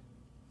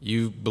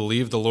 "You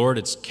believe the Lord,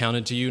 it's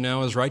counted to you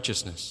now as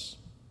righteousness."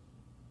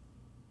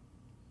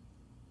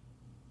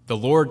 The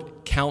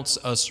Lord counts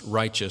us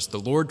righteous. The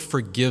Lord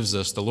forgives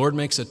us. The Lord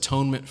makes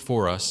atonement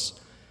for us,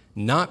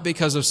 not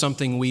because of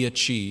something we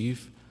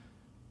achieve,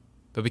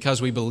 but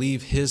because we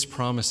believe His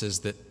promises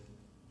that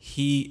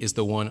He is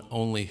the one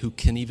only who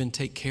can even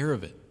take care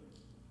of it.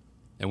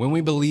 And when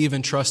we believe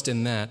and trust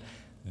in that,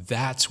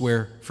 that's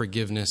where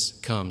forgiveness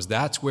comes.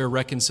 That's where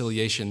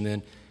reconciliation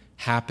then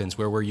happens,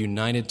 where we're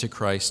united to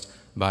Christ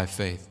by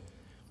faith.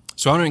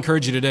 So I want to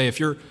encourage you today, if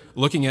you're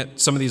looking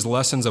at some of these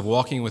lessons of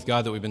walking with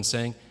God that we've been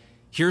saying,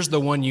 here's the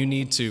one you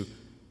need to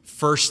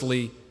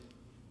firstly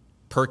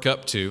perk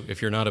up to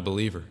if you're not a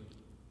believer.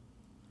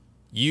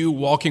 You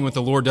walking with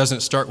the Lord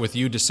doesn't start with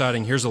you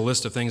deciding, here's a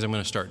list of things I'm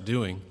going to start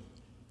doing.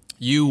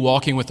 You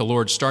walking with the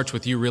Lord starts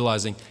with you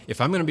realizing,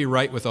 if I'm going to be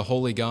right with a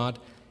holy God,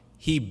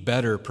 He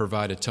better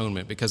provide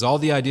atonement, because all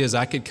the ideas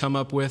I could come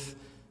up with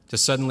to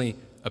suddenly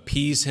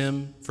appease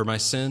Him for my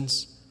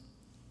sins,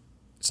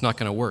 it's not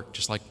going to work,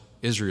 just like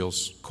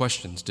Israel's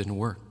questions didn't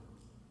work.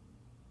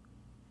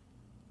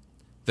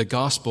 The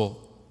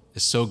gospel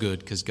is so good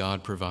because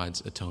God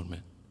provides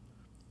atonement.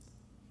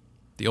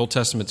 The Old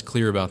Testament's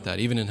clear about that.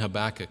 Even in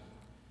Habakkuk,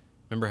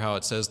 remember how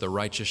it says the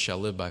righteous shall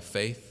live by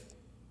faith?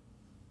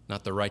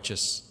 Not the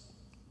righteous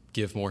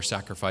give more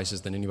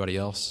sacrifices than anybody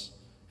else,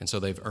 and so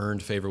they've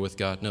earned favor with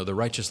God. No, the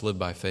righteous live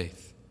by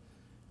faith.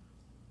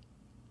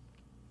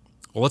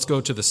 Well, let's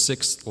go to the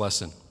sixth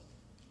lesson.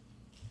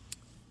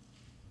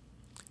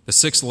 The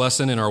sixth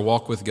lesson in our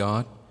walk with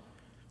God.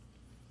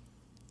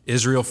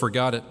 Israel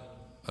forgot it.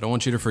 I don't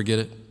want you to forget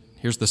it.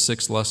 Here's the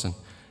sixth lesson.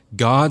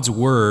 God's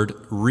word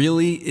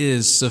really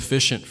is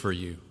sufficient for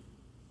you.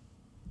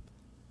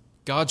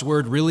 God's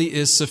word really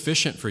is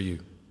sufficient for you.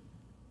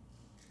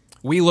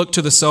 We look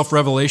to the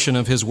self-revelation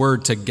of His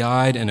word to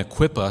guide and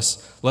equip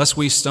us, lest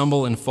we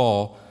stumble and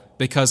fall,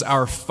 because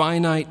our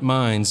finite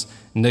minds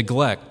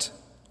neglect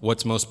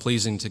what's most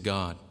pleasing to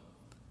God.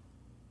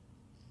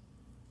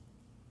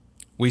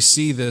 We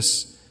see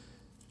this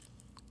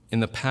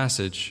in the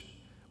passage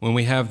when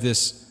we have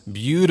this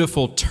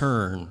beautiful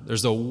turn.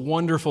 There's a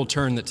wonderful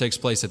turn that takes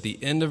place at the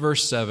end of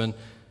verse 7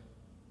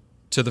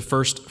 to the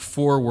first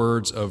 4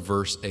 words of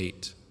verse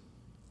 8.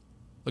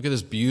 Look at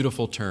this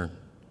beautiful turn.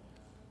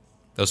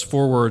 Those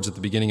 4 words at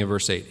the beginning of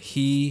verse 8.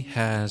 He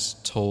has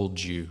told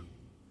you.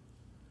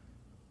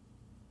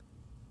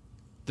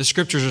 The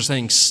scriptures are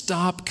saying,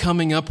 stop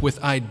coming up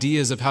with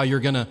ideas of how you're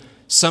going to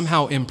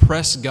somehow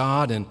impress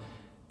God and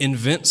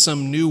invent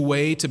some new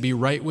way to be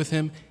right with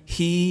Him.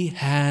 He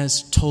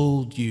has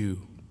told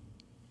you.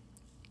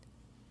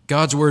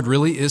 God's word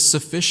really is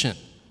sufficient.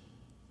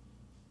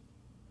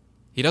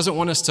 He doesn't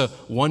want us to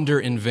wonder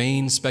in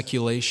vain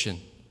speculation,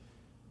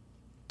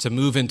 to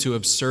move into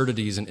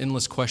absurdities and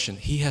endless question.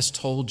 He has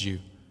told you.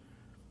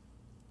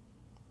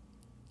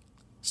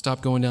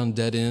 Stop going down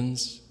dead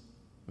ends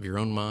of your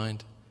own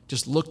mind.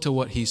 Just look to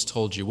what He's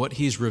told you, what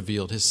He's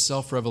revealed, His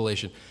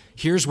self-revelation.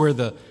 Here's where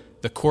the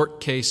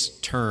court case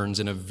turns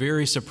in a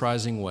very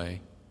surprising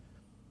way.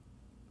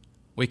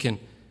 We can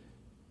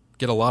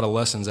get a lot of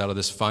lessons out of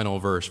this final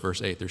verse,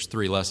 verse 8. There's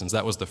 3 lessons.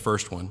 That was the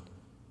first one.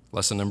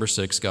 Lesson number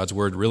 6, God's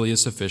word really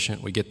is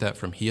sufficient. We get that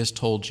from He has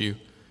told you.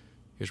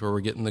 Here's where we're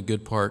getting the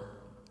good part.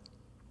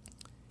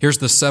 Here's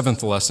the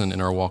 7th lesson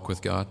in our walk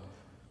with God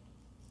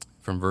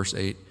from verse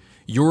 8.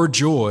 Your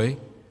joy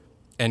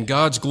and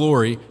God's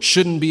glory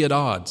shouldn't be at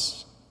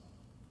odds.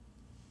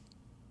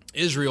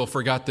 Israel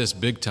forgot this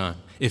big time.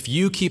 If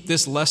you keep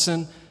this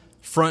lesson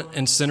front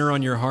and center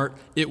on your heart,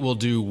 it will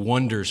do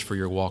wonders for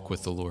your walk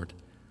with the Lord.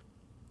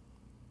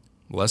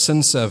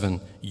 Lesson 7,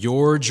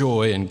 your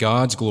joy and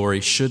God's glory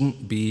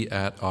shouldn't be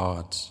at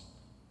odds.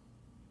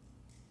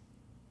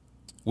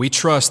 We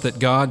trust that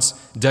God's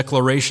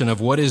declaration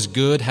of what is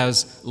good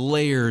has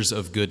layers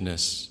of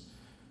goodness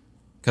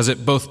because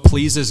it both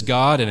pleases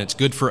God and it's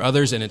good for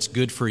others and it's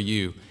good for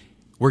you.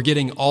 We're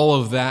getting all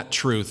of that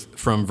truth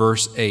from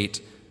verse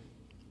 8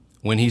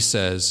 when He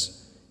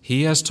says,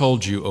 He has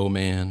told you, O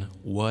man,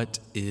 what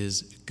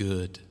is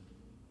good.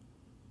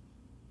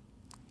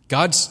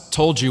 God's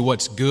told you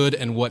what's good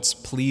and what's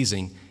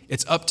pleasing.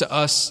 It's up to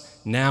us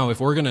now if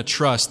we're going to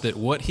trust that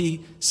what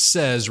He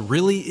says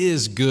really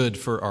is good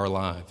for our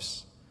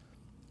lives,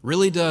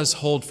 really does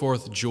hold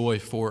forth joy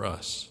for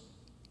us.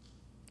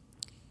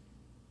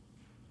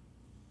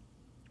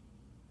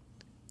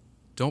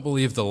 Don't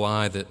believe the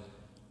lie that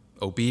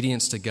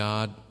obedience to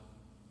God,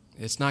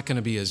 it's not going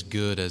to be as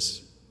good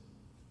as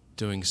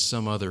doing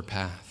some other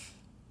path.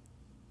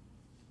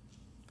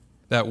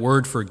 That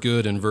word for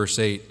good in verse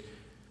 8,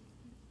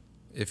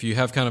 if you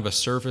have kind of a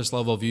surface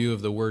level view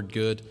of the word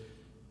good,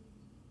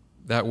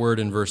 that word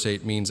in verse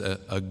 8 means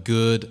a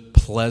good,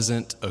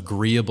 pleasant,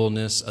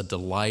 agreeableness, a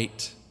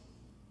delight.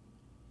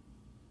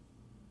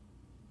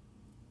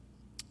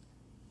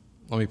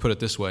 Let me put it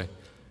this way.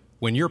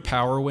 When your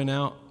power went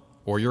out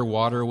or your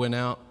water went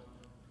out,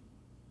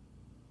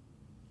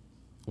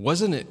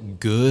 wasn't it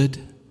good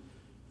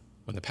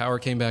when the power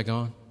came back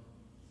on?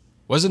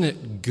 Wasn't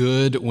it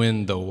good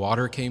when the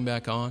water came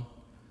back on?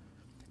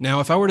 Now,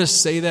 if I were to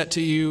say that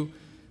to you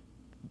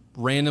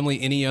randomly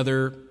any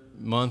other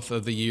month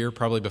of the year,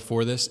 probably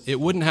before this, it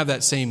wouldn't have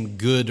that same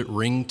good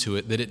ring to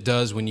it that it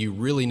does when you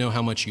really know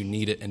how much you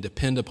need it and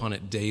depend upon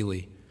it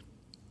daily.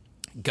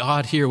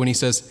 God here, when He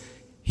says,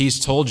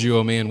 He's told you,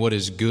 oh man, what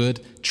is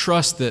good,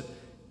 trust that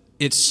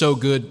it's so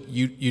good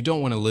you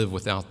don't want to live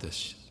without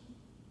this.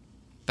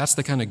 That's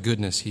the kind of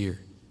goodness here.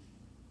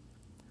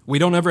 We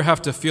don't ever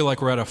have to feel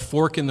like we're at a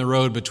fork in the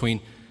road between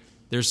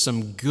there's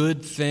some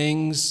good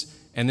things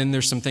and then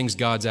there's some things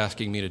God's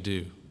asking me to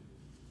do.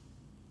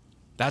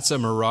 That's a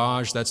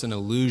mirage, that's an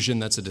illusion,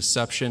 that's a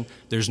deception.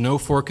 There's no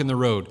fork in the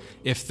road.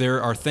 If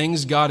there are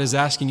things God is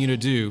asking you to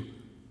do,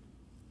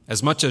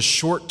 as much as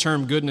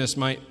short-term goodness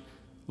might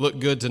look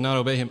good to not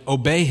obey Him,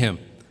 obey Him.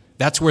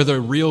 That's where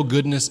the real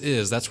goodness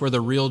is. That's where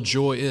the real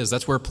joy is.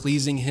 That's where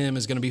pleasing Him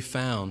is going to be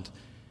found.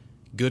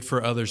 Good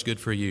for others, good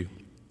for you.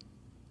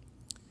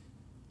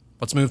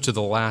 Let's move to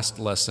the last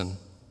lesson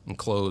and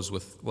close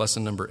with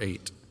lesson number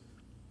 8.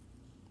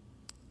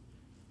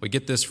 We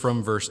get this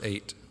from verse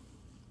 8.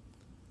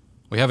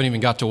 We haven't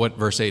even got to what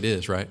verse 8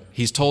 is, right?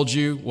 He's told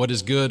you what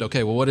is good.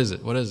 Okay, well, what is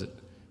it? What is it?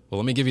 Well,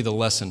 let me give you the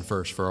lesson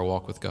first for our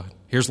walk with God.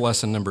 Here's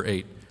lesson number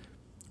 8,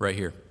 right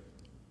here.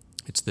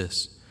 It's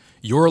this.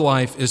 Your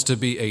life is to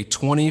be a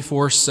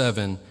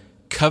 24/7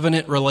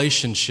 covenant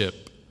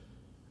relationship,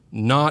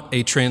 not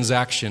a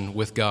transaction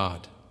with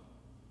God.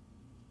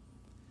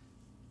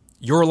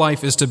 Your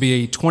life is to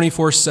be a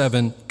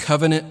 24/7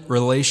 covenant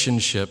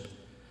relationship,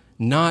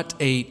 not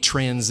a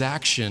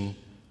transaction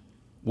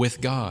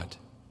with God.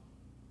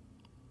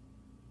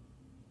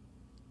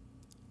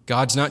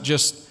 God's not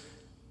just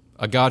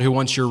a God who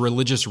wants your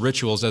religious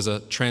rituals as a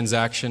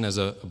transaction, as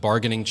a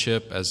bargaining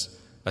chip, as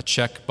a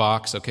check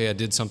box. Okay, I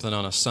did something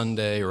on a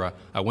Sunday, or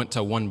I went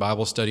to one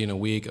Bible study in a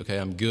week. Okay,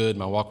 I'm good.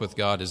 My walk with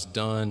God is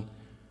done.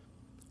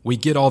 We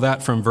get all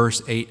that from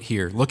verse 8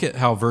 here. Look at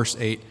how verse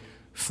 8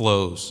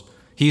 flows.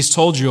 He's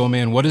told you, oh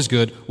man, what is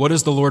good? What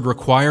does the Lord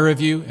require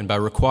of you? And by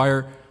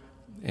require,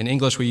 in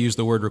English we use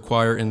the word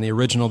require. In the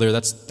original there,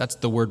 that's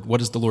the word, what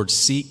does the Lord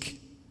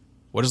seek?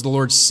 What does the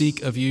Lord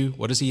seek of you?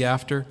 What is He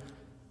after?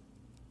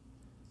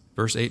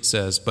 Verse 8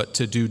 says, but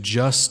to do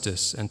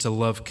justice and to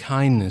love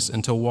kindness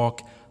and to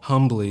walk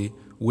humbly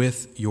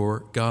with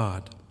your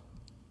God.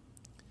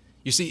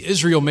 You see,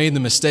 Israel made the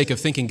mistake of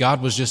thinking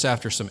God was just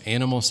after some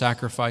animal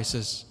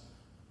sacrifices.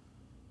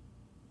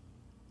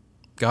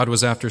 God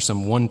was after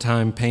some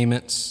one-time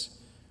payments.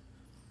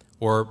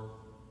 Or,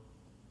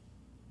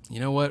 you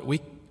know what, we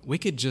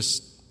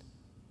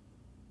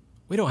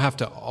don't have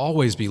to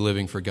always be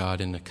living for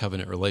God in a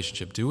covenant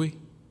relationship, do we?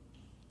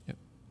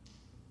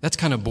 That's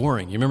kind of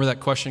boring. You remember that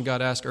question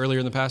God asked earlier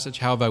in the passage?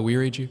 How have I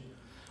wearied you?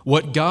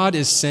 What God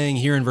is saying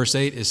here in verse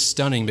 8 is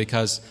stunning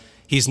because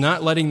he's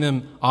not letting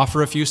them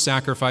offer a few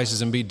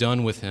sacrifices and be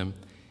done with him.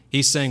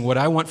 He's saying, what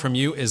I want from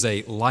you is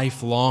a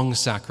lifelong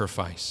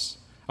sacrifice.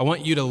 I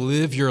want you to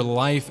live your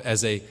life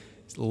as a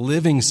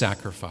living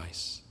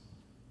sacrifice.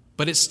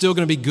 But it's still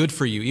going to be good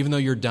for you, even though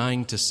you're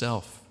dying to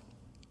self.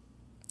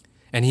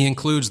 And he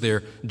includes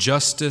there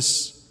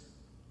justice,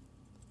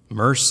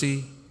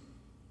 mercy,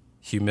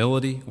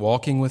 humility,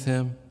 walking with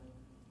him.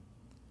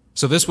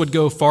 So this would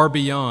go far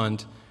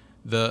beyond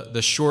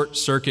the short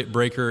circuit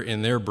breaker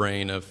in their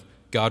brain of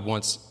God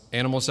wants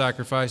animal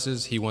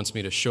sacrifices, he wants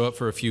me to show up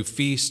for a few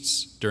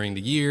feasts during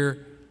the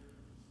year.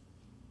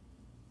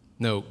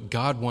 No,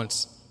 God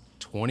wants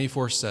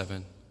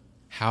 24/7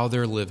 how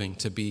they're living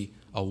to be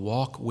a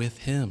walk with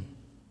him.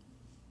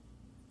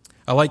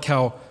 I like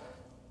how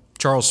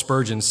Charles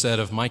Spurgeon said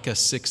of Micah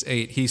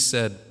 6:8. He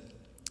said,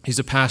 he's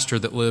a pastor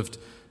that lived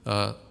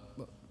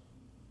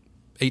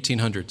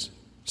 1800s.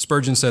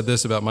 Spurgeon said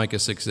this about Micah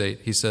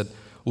 6:8. He said,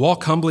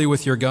 walk humbly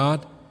with your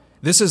God.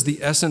 This is the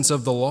essence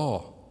of the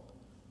law.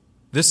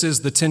 This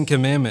is the 10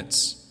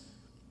 Commandments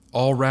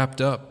all wrapped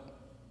up.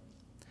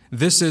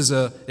 This is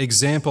an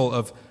example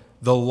of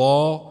the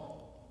law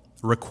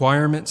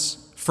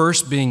requirements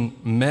first being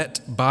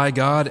met by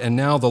God and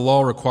now the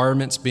law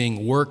requirements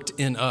being worked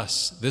in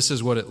us. This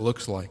is what it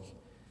looks like.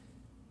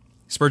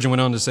 Spurgeon went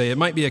on to say, it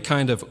might be a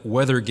kind of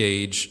weather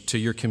gauge to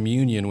your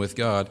communion with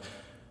God,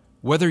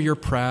 whether you're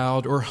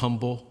proud or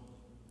humble,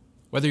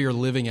 whether you're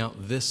living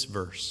out this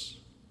verse.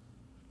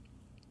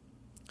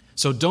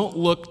 So don't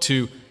look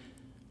to,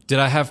 did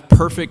I have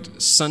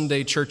perfect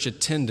Sunday church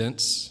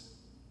attendance?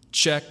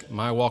 Check,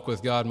 my walk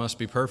with God must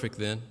be perfect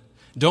then.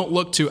 Don't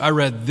look to, I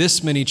read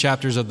this many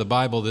chapters of the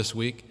Bible this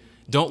week.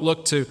 Don't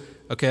look to,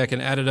 okay, I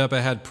can add it up,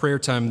 I had prayer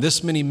time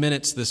this many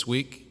minutes this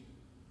week.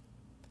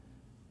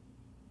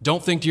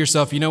 Don't think to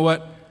yourself, you know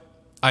what?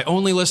 I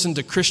only listened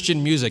to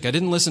Christian music. I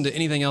didn't listen to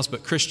anything else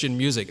but Christian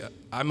music.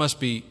 I must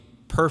be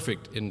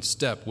perfect in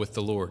step with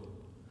the Lord.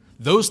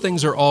 Those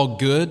things are all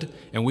good,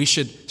 and we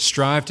should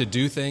strive to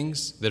do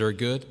things that are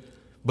good.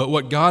 But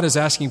what God is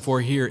asking for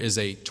here is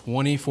a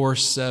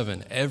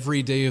 24/7,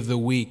 every day of the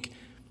week,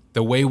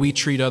 the way we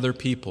treat other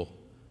people,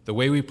 the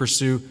way we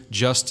pursue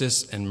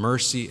justice and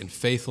mercy and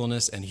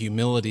faithfulness and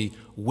humility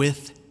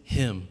with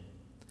him.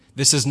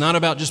 This is not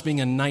about just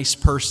being a nice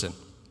person.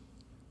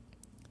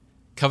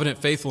 Covenant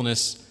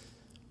faithfulness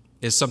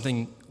is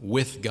something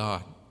with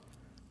God.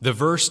 The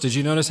verse, did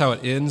you notice how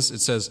it ends? It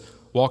says,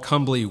 walk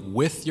humbly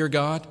with your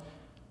God.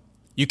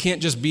 You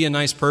can't just be a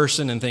nice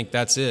person and think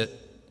that's it.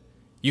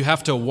 You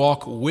have to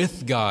walk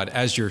with God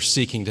as you're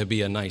seeking to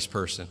be a nice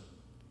person.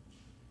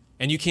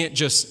 And you can't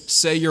just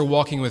say you're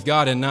walking with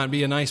God and not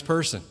be a nice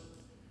person.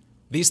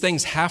 These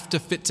things have to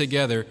fit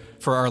together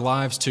for our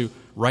lives to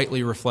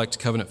rightly reflect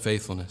covenant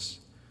faithfulness.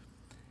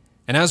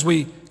 And as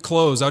we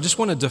close, I just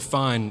want to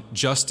define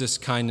justice,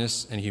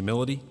 kindness, and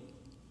humility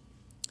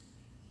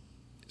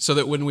so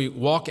that when we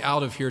walk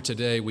out of here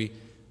today, we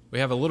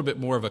have a little bit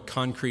more of a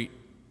concrete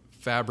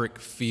fabric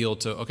feel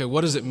to, okay,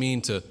 what does it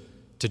mean to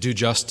do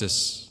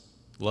justice,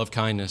 love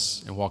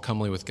kindness, and walk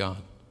humbly with God?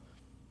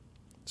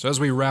 So as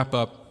we wrap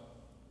up,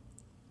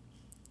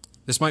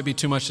 this might be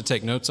too much to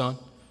take notes on.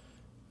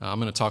 I'm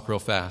going to talk real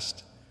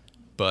fast,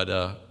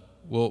 but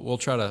we'll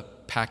try to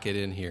pack it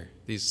in here.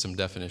 These are some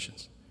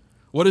definitions.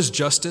 What is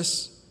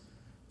justice?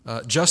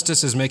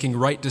 Justice is making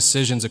right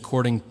decisions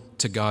according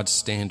to God's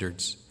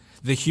standards.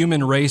 The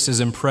human race is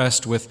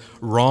impressed with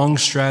wrong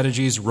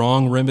strategies,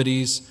 wrong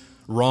remedies,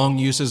 wrong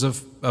uses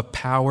of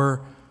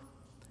power.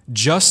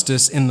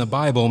 Justice in the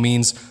Bible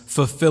means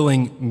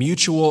fulfilling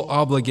mutual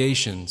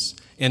obligations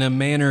in a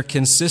manner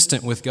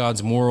consistent with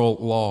God's moral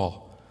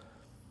law.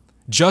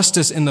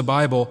 Justice in the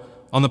Bible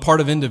on the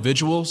part of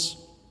individuals,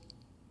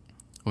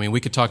 I mean, we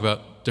could talk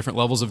about different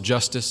levels of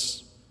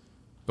justice,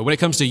 but when it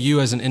comes to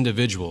you as an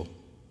individual,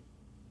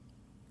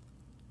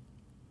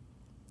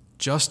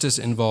 justice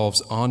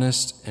involves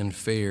honest and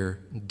fair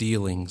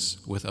dealings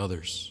with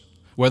others.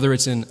 Whether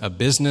it's in a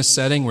business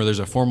setting where there's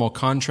a formal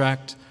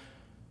contract,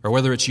 or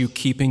whether it's you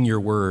keeping your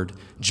word,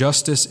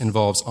 justice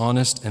involves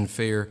honest and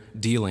fair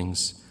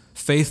dealings,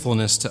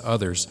 faithfulness to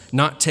others,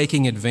 not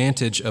taking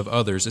advantage of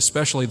others,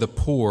 especially the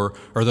poor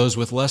or those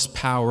with less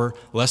power,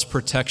 less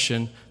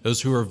protection,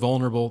 those who are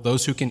vulnerable,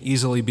 those who can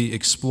easily be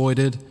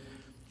exploited,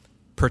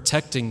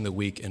 protecting the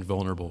weak and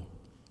vulnerable.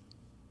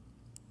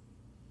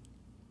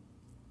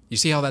 You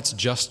see how that's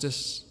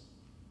justice?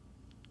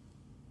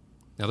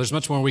 Now, there's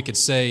much more we could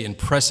say in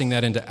pressing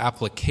that into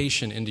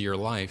application into your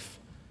life,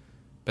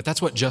 but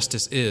that's what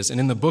justice is. And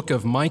in the book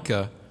of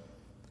Micah,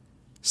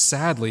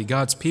 sadly,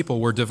 God's people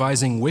were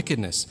devising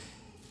wickedness.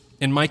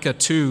 In Micah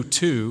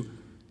 2:2,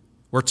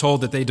 we're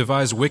told that they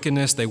devised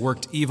wickedness, they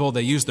worked evil,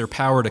 they used their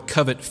power to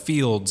covet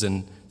fields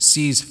and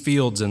seize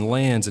fields and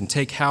lands and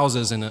take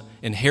houses and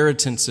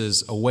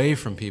inheritances away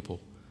from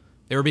people.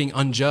 They were being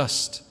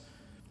unjust.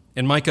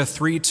 In Micah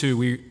 3:2,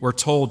 we were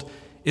told,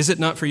 "Is it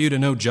not for you to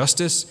know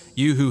justice,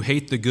 you who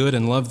hate the good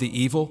and love the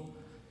evil?"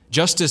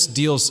 Justice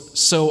deals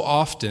so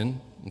often,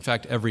 in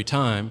fact every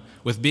time,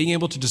 with being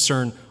able to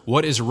discern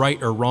what is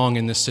right or wrong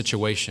in this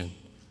situation.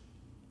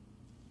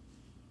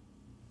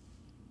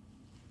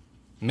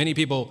 Many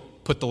people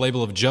put the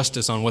label of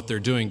justice on what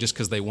they're doing just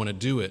because they want to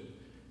do it.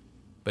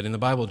 But in the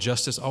Bible,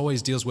 justice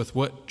always deals with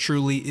what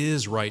truly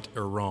is right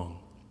or wrong.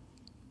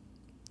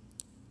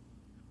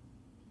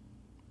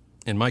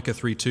 In Micah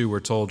 3:2, we're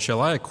told, "Shall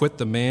I acquit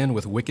the man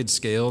with wicked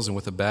scales and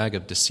with a bag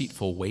of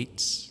deceitful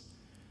weights?"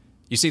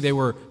 You see, they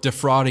were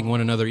defrauding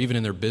one another even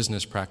in their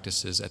business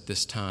practices at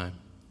this time.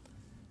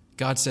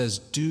 God says,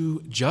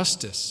 do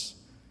justice.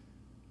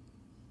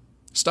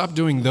 Stop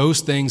doing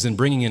those things and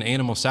bringing an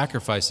animal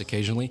sacrifice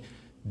occasionally.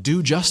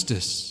 Do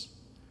justice.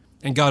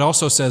 And God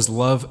also says,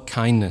 love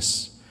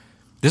kindness.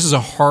 This is a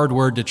hard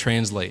word to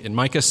translate. In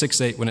Micah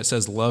 6:8, when it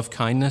says love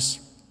kindness,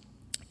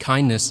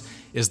 kindness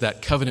is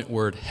that covenant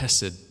word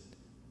hesed.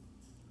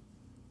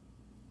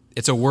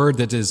 It's a word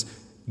that is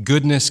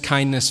goodness,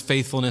 kindness,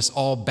 faithfulness,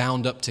 all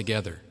bound up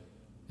together.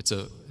 It's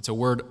a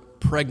word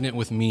pregnant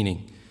with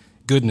meaning.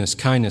 Goodness,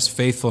 kindness,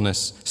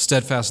 faithfulness,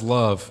 steadfast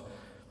love.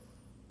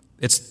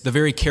 It's the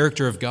very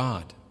character of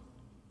God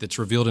that's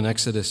revealed in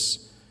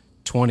Exodus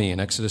 20 and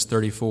Exodus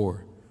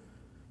 34.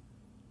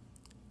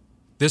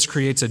 This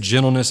creates a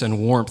gentleness and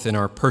warmth in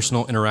our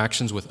personal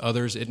interactions with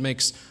others. It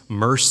makes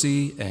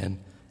mercy and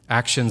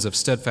actions of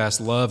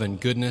steadfast love and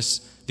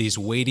goodness, these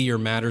weightier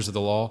matters of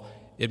the law,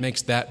 it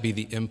makes that be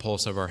the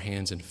impulse of our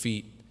hands and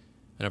feet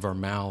and of our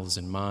mouths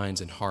and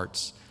minds and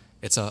hearts.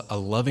 It's a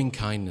loving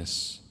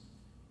kindness.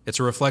 It's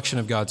a reflection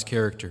of God's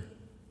character.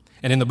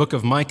 And in the book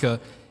of Micah,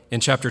 in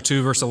chapter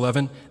 2, verse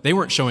 11, they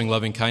weren't showing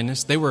loving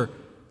kindness. They were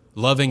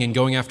loving and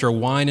going after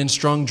wine and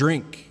strong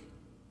drink.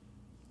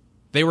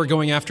 They were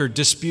going after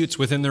disputes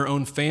within their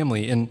own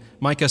family. In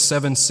Micah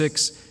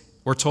 7:6,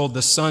 we're told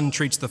the son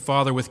treats the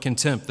father with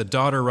contempt. The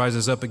daughter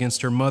rises up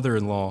against her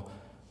mother-in-law.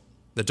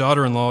 The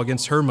daughter-in-law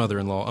against her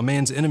mother-in-law. A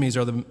man's enemies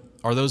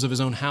are those of his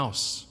own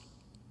house.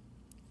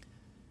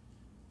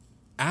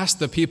 Ask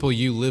the people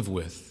you live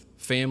with,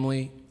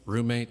 family,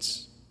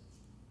 roommates,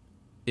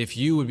 if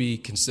you would be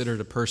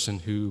considered a person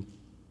who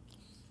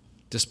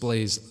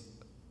displays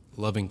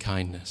loving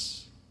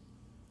kindness.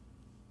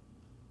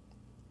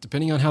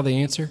 Depending on how they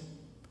answer,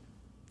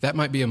 that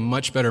might be a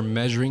much better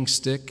measuring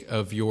stick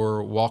of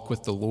your walk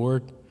with the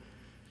Lord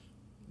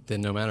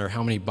than no matter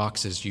how many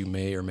boxes you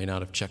may or may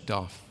not have checked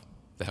off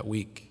that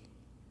week.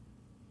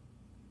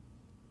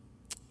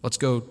 Let's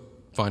go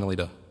finally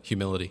to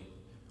humility.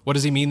 What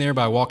does he mean there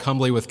by walk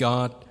humbly with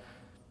God?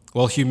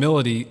 Well,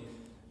 humility,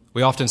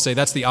 we often say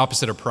that's the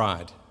opposite of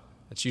pride.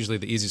 That's usually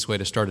the easiest way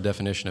to start a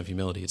definition of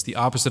humility. It's the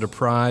opposite of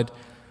pride.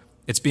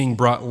 It's being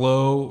brought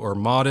low or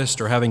modest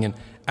or having an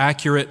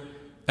accurate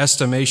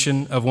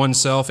estimation of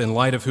oneself in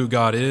light of who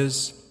God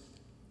is.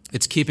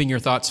 It's keeping your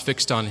thoughts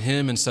fixed on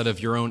him instead of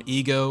your own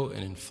ego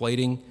and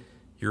inflating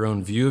your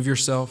own view of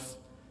yourself.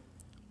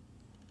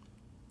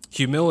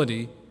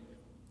 Humility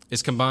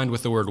is combined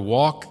with the word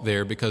walk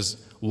there because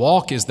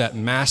walk is that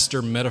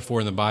master metaphor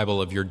in the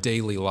Bible of your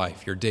daily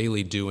life, your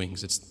daily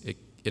doings. It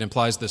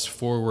implies this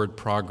forward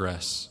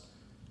progress.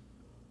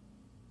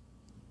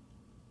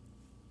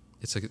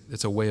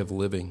 It's a way of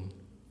living.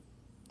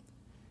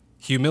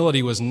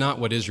 Humility was not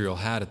what Israel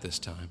had at this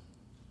time.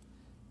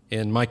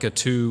 In Micah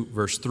 2,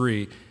 verse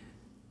 3,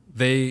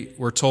 they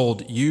were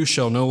told, "You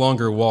shall no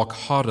longer walk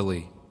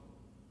haughtily,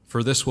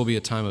 for this will be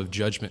a time of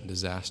judgment and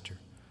disaster."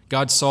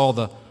 God saw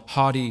the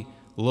haughty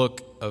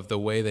look of the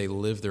way they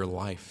lived their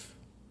life,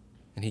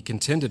 and he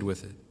contended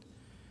with it.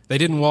 They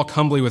didn't walk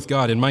humbly with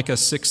God. In Micah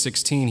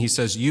 6:16, he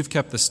says, "You've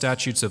kept the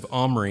statutes of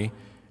Omri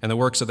and the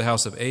works of the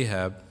house of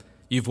Ahab.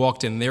 You've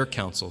walked in their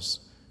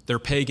counsels, their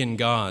pagan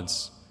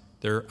gods,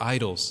 their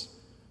idols."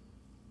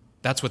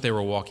 That's what they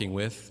were walking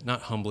with,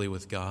 not humbly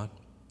with God.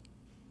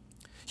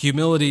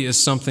 Humility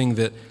is something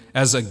that,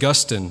 as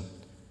Augustine,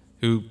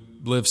 who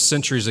lived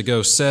centuries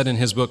ago, said in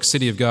his book,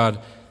 City of God,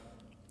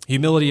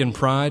 humility and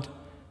pride.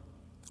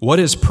 What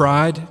is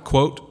pride?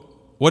 Quote,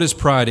 "What is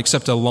pride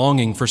except a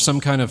longing for some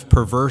kind of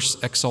perverse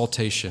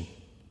exaltation,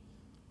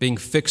 being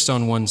fixed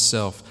on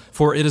oneself?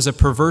 For it is a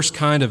perverse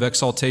kind of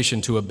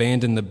exaltation to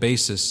abandon the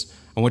basis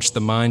on which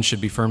the mind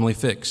should be firmly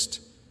fixed,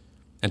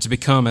 and to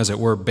become, as it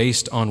were,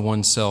 based on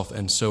oneself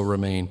and so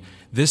remain.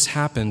 This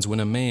happens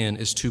when a man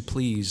is too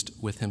pleased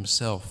with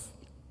himself."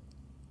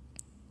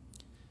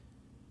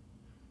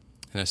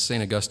 And as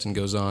St. Augustine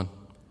goes on,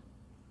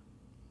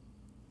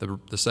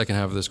 the second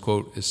half of this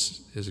quote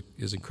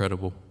is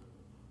incredible.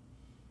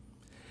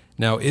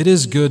 "Now it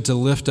is good to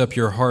lift up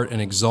your heart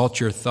and exalt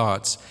your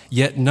thoughts,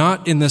 yet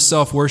not in the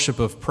self-worship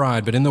of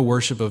pride, but in the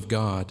worship of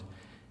God.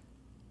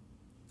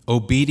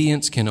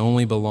 Obedience can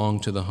only belong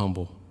to the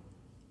humble.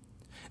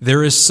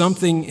 There is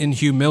something in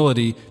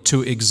humility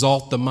to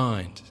exalt the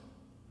mind.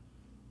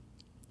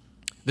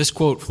 This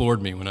quote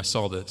floored me when I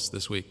saw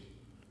this week.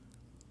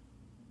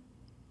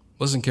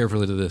 Listen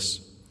carefully to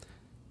this.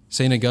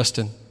 St.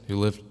 Augustine, who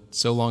lived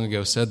so long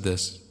ago, said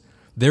this: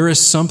 there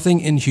is something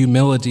in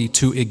humility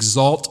to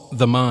exalt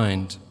the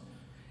mind,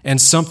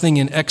 and something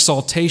in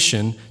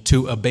exaltation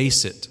to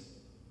abase it.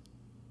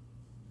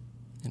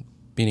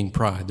 Meaning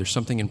pride. There's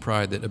something in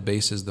pride that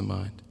abases the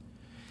mind.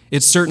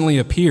 It certainly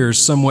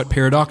appears somewhat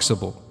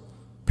paradoxical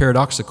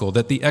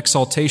that the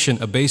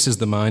exaltation abases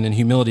the mind and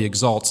humility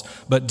exalts,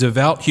 but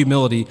devout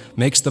humility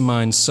makes the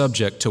mind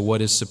subject to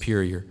what is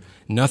superior.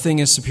 Nothing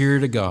is superior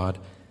to God,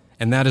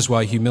 and that is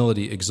why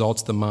humility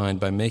exalts the mind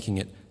by making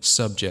it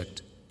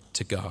subject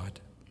to God.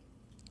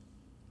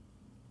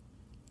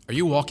 Are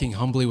you walking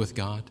humbly with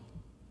God?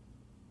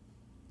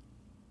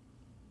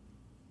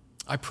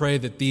 I pray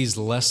that these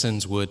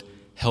lessons would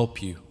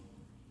help you.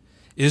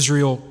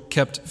 Israel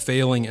kept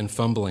failing and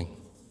fumbling.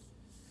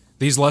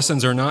 These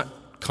lessons are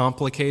not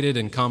complicated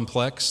and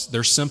complex.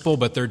 They're simple,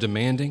 but they're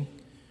demanding.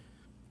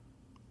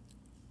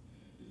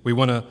 We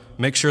want to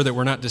make sure that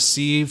we're not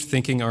deceived,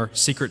 thinking our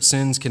secret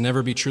sins can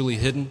never be truly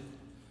hidden.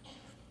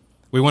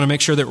 We want to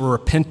make sure that we're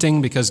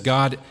repenting because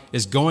God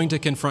is going to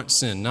confront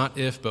sin, not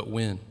if, but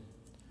when.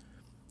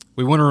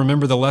 We want to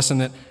remember the lesson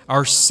that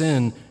our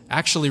sin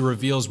actually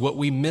reveals what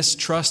we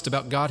mistrust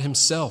about God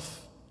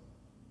Himself.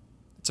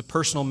 It's a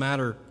personal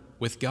matter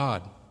with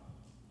God.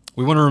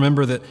 We want to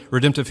remember that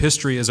redemptive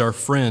history is our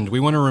friend. We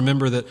want to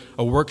remember that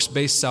a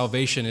works-based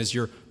salvation is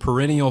your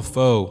perennial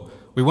foe.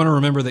 We want to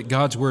remember that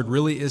God's word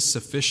really is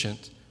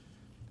sufficient.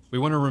 We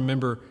want to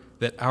remember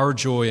that our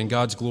joy and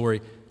God's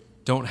glory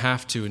don't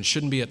have to and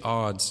shouldn't be at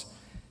odds.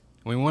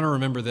 And we want to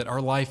remember that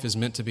our life is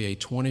meant to be a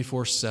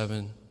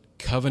 24/7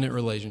 covenant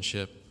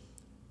relationship,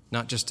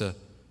 not just a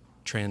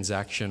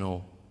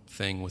transactional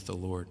thing with the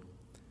Lord.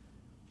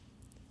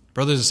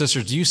 Brothers and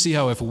sisters, do you see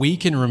how if we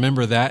can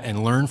remember that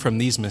and learn from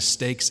these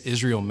mistakes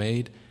Israel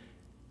made,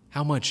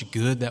 how much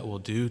good that will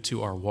do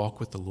to our walk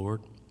with the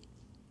Lord?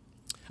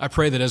 I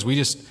pray that as we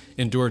just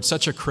endured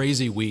such a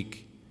crazy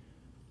week,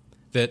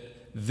 that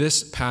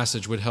this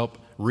passage would help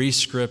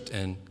re-script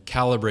and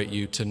calibrate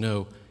you to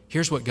know,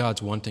 here's what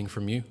God's wanting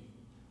from you.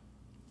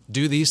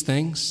 Do these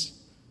things,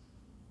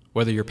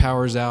 whether your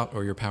power's out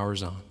or your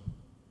power's on.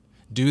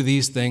 Do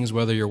these things,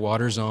 whether your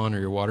water's on or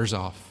your water's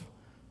off.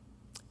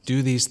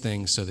 Do these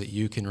things so that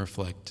you can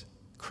reflect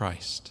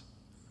Christ.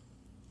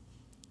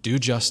 Do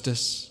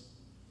justice,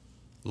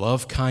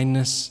 love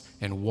kindness,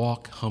 and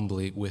walk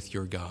humbly with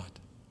your God.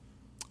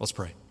 Let's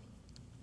pray.